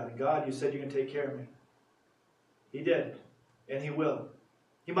start doubting. God, you said you're gonna take care of me. He did, and He will.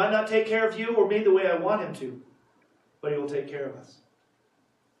 He might not take care of you or me the way I want Him to, but He will take care of us.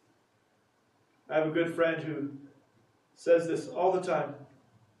 I have a good friend who says this all the time,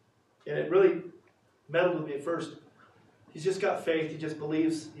 and it really meddled with me at first. He's just got faith. He just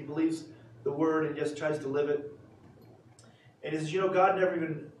believes. He believes the Word and just tries to live it. And he says, God never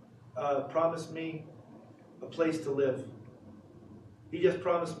even promised me a place to live. He just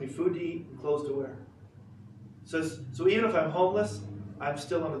promised me food to eat and clothes to wear. So even if I'm homeless, I'm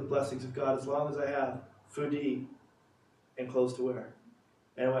still under the blessings of God as long as I have food to eat and clothes to wear.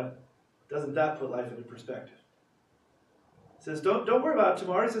 And I went, doesn't that put life into perspective? He says, don't worry about it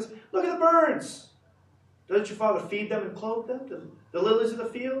tomorrow. He says, look at the birds. Doesn't your Father feed them and clothe them? The lilies of the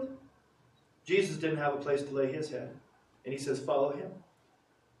field? Jesus didn't have a place to lay His head. And He says, follow Him.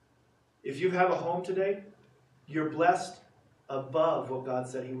 If you have a home today, you're blessed above what God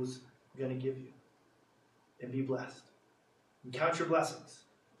said He was going to give you. And be blessed. And count your blessings.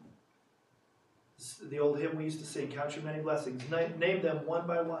 The old hymn we used to sing, count your many blessings. Name them one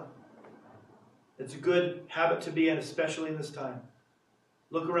by one. It's a good habit to be in, especially in this time.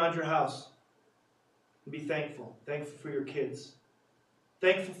 Look around your house and be thankful. Thankful for your kids.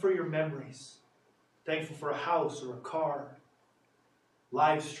 Thankful for your memories. Thankful for a house or a car.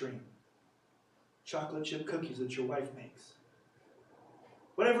 Live stream. Chocolate chip cookies that your wife makes.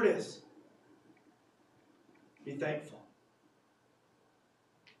 Whatever it is. Be thankful.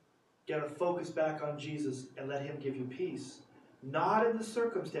 Get our focus back on Jesus and let Him give you peace. Not in the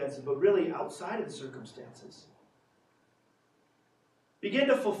circumstances, but really outside of the circumstances. Begin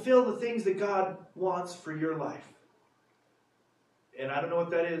to fulfill the things that God wants for your life. And I don't know what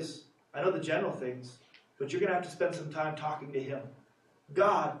that is. I know the general things, but you're going to have to spend some time talking to Him.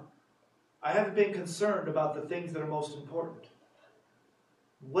 God, I haven't been concerned about the things that are most important.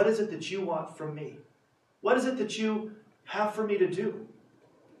 What is it that you want from me? What is it that you have for me to do?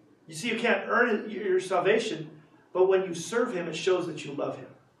 You see, you can't earn your salvation, but when you serve Him, it shows that you love Him.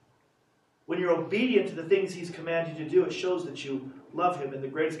 When you're obedient to the things He's commanded you to do, it shows that you love Him. And the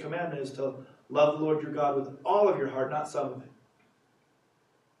greatest commandment is to love the Lord your God with all of your heart, not some of it.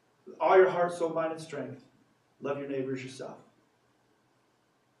 With all your heart, soul, mind, and strength. Love your neighbor as yourself.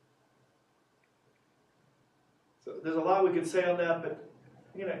 So there's a lot we could say on that, but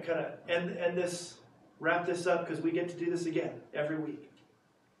I'm going to kind of wrap this up, because we get to do this again every week.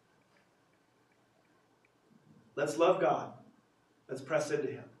 Let's love God. Let's press into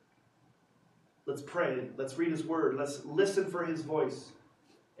Him. Let's pray. Let's read His Word. Let's listen for His voice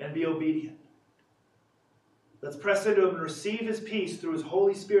and be obedient. Let's press into Him and receive His peace through His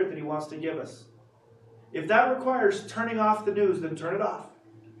Holy Spirit that He wants to give us. If that requires turning off the news, then turn it off.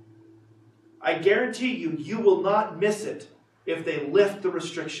 I guarantee you, you will not miss it if they lift the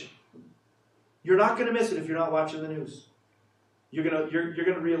restriction. You're not going to miss it if you're not watching the news. You're going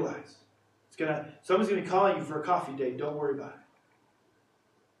to realize. Someone's going to be calling you for a coffee date. Don't worry about it.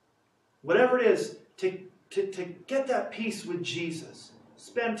 Whatever it is, to get that peace with Jesus,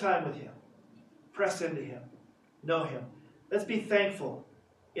 spend time with Him. Press into Him. Know Him. Let's be thankful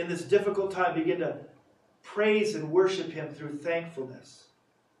in this difficult time. Begin to praise and worship Him through thankfulness.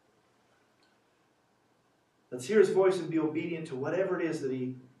 Let's hear His voice and be obedient to whatever it is that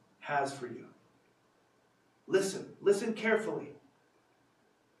He has for you. Listen. Listen carefully.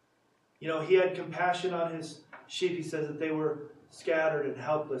 He had compassion on His sheep. He says that they were scattered and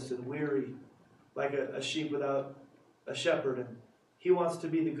helpless and weary, like a sheep without a shepherd. And He wants to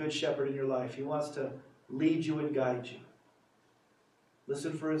be the good shepherd in your life. He wants to lead you and guide you.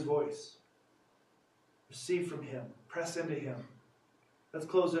 Listen for His voice. Receive from Him. Press into Him. Let's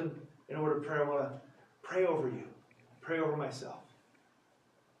close in a word of prayer. I want to pray over you. Pray over myself.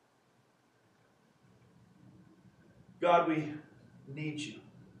 God, we need you.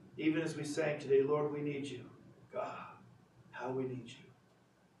 Even as we sang today, Lord, we need you. God, how we need you.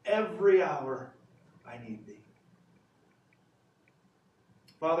 Every hour I need thee.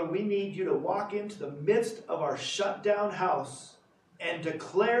 Father, we need you to walk into the midst of our shut down house and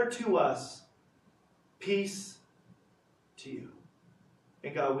declare to us peace to you.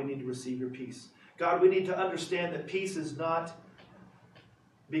 And God, we need to receive your peace. God, we need to understand that peace is not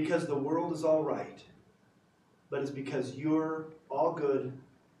because the world is all right, but it's because you're all good,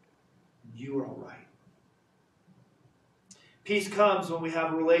 you are all right. Peace comes when we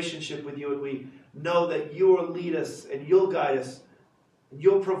have a relationship with you and we know that you will lead us and you'll guide us and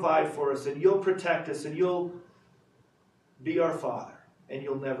you'll provide for us and you'll protect us and you'll be our Father and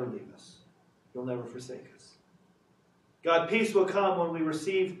you'll never leave us. You'll never forsake us. God, peace will come when we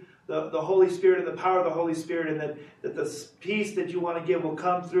receive the Holy Spirit and the power of the Holy Spirit, and that the peace that you want to give will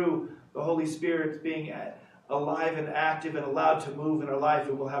come through the Holy Spirit being alive and active and allowed to move in our life,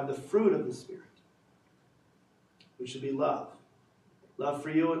 and we'll have the fruit of the Spirit, which should be love. Love for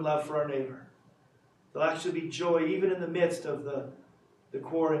you and love for our neighbor. There'll actually be joy even in the midst of the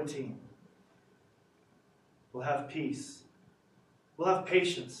quarantine. We'll have peace. We'll have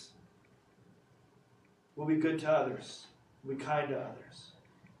patience. We'll be good to others. We'll be kind to others.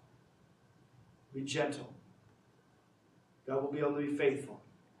 We'll be gentle. God will be able to be faithful.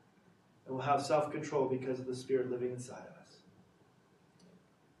 And we'll have self-control because of the Spirit living inside of us.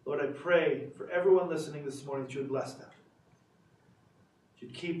 Lord, I pray for everyone listening this morning that you would bless them. That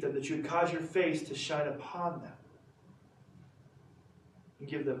you'd keep them. That you would cause your face to shine upon them. And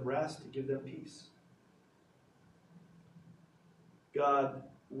give them rest and give them peace. God,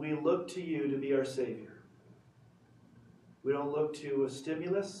 we look to you to be our Savior. We don't look to a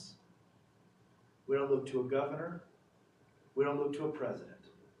stimulus. We don't look to a governor. We don't look to a president.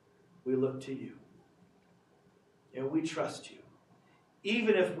 We look to you. And we trust you.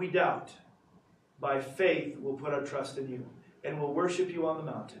 Even if we doubt, by faith we'll put our trust in you. And we'll worship you on the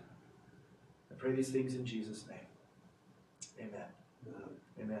mountain. I pray these things in Jesus' name. Amen.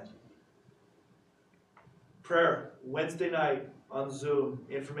 Amen. Prayer, Wednesday night on Zoom.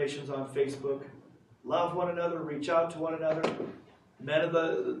 Information's on Facebook. Love one another. Reach out to one another. Men of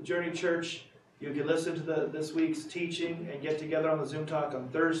the Journey Church, you can listen to this week's teaching and get together on the Zoom talk on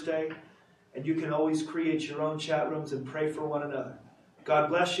Thursday. And you can always create your own chat rooms and pray for one another. God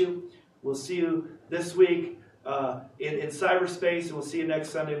bless you. We'll see you this week in cyberspace, and we'll see you next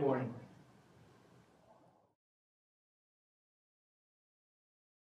Sunday morning.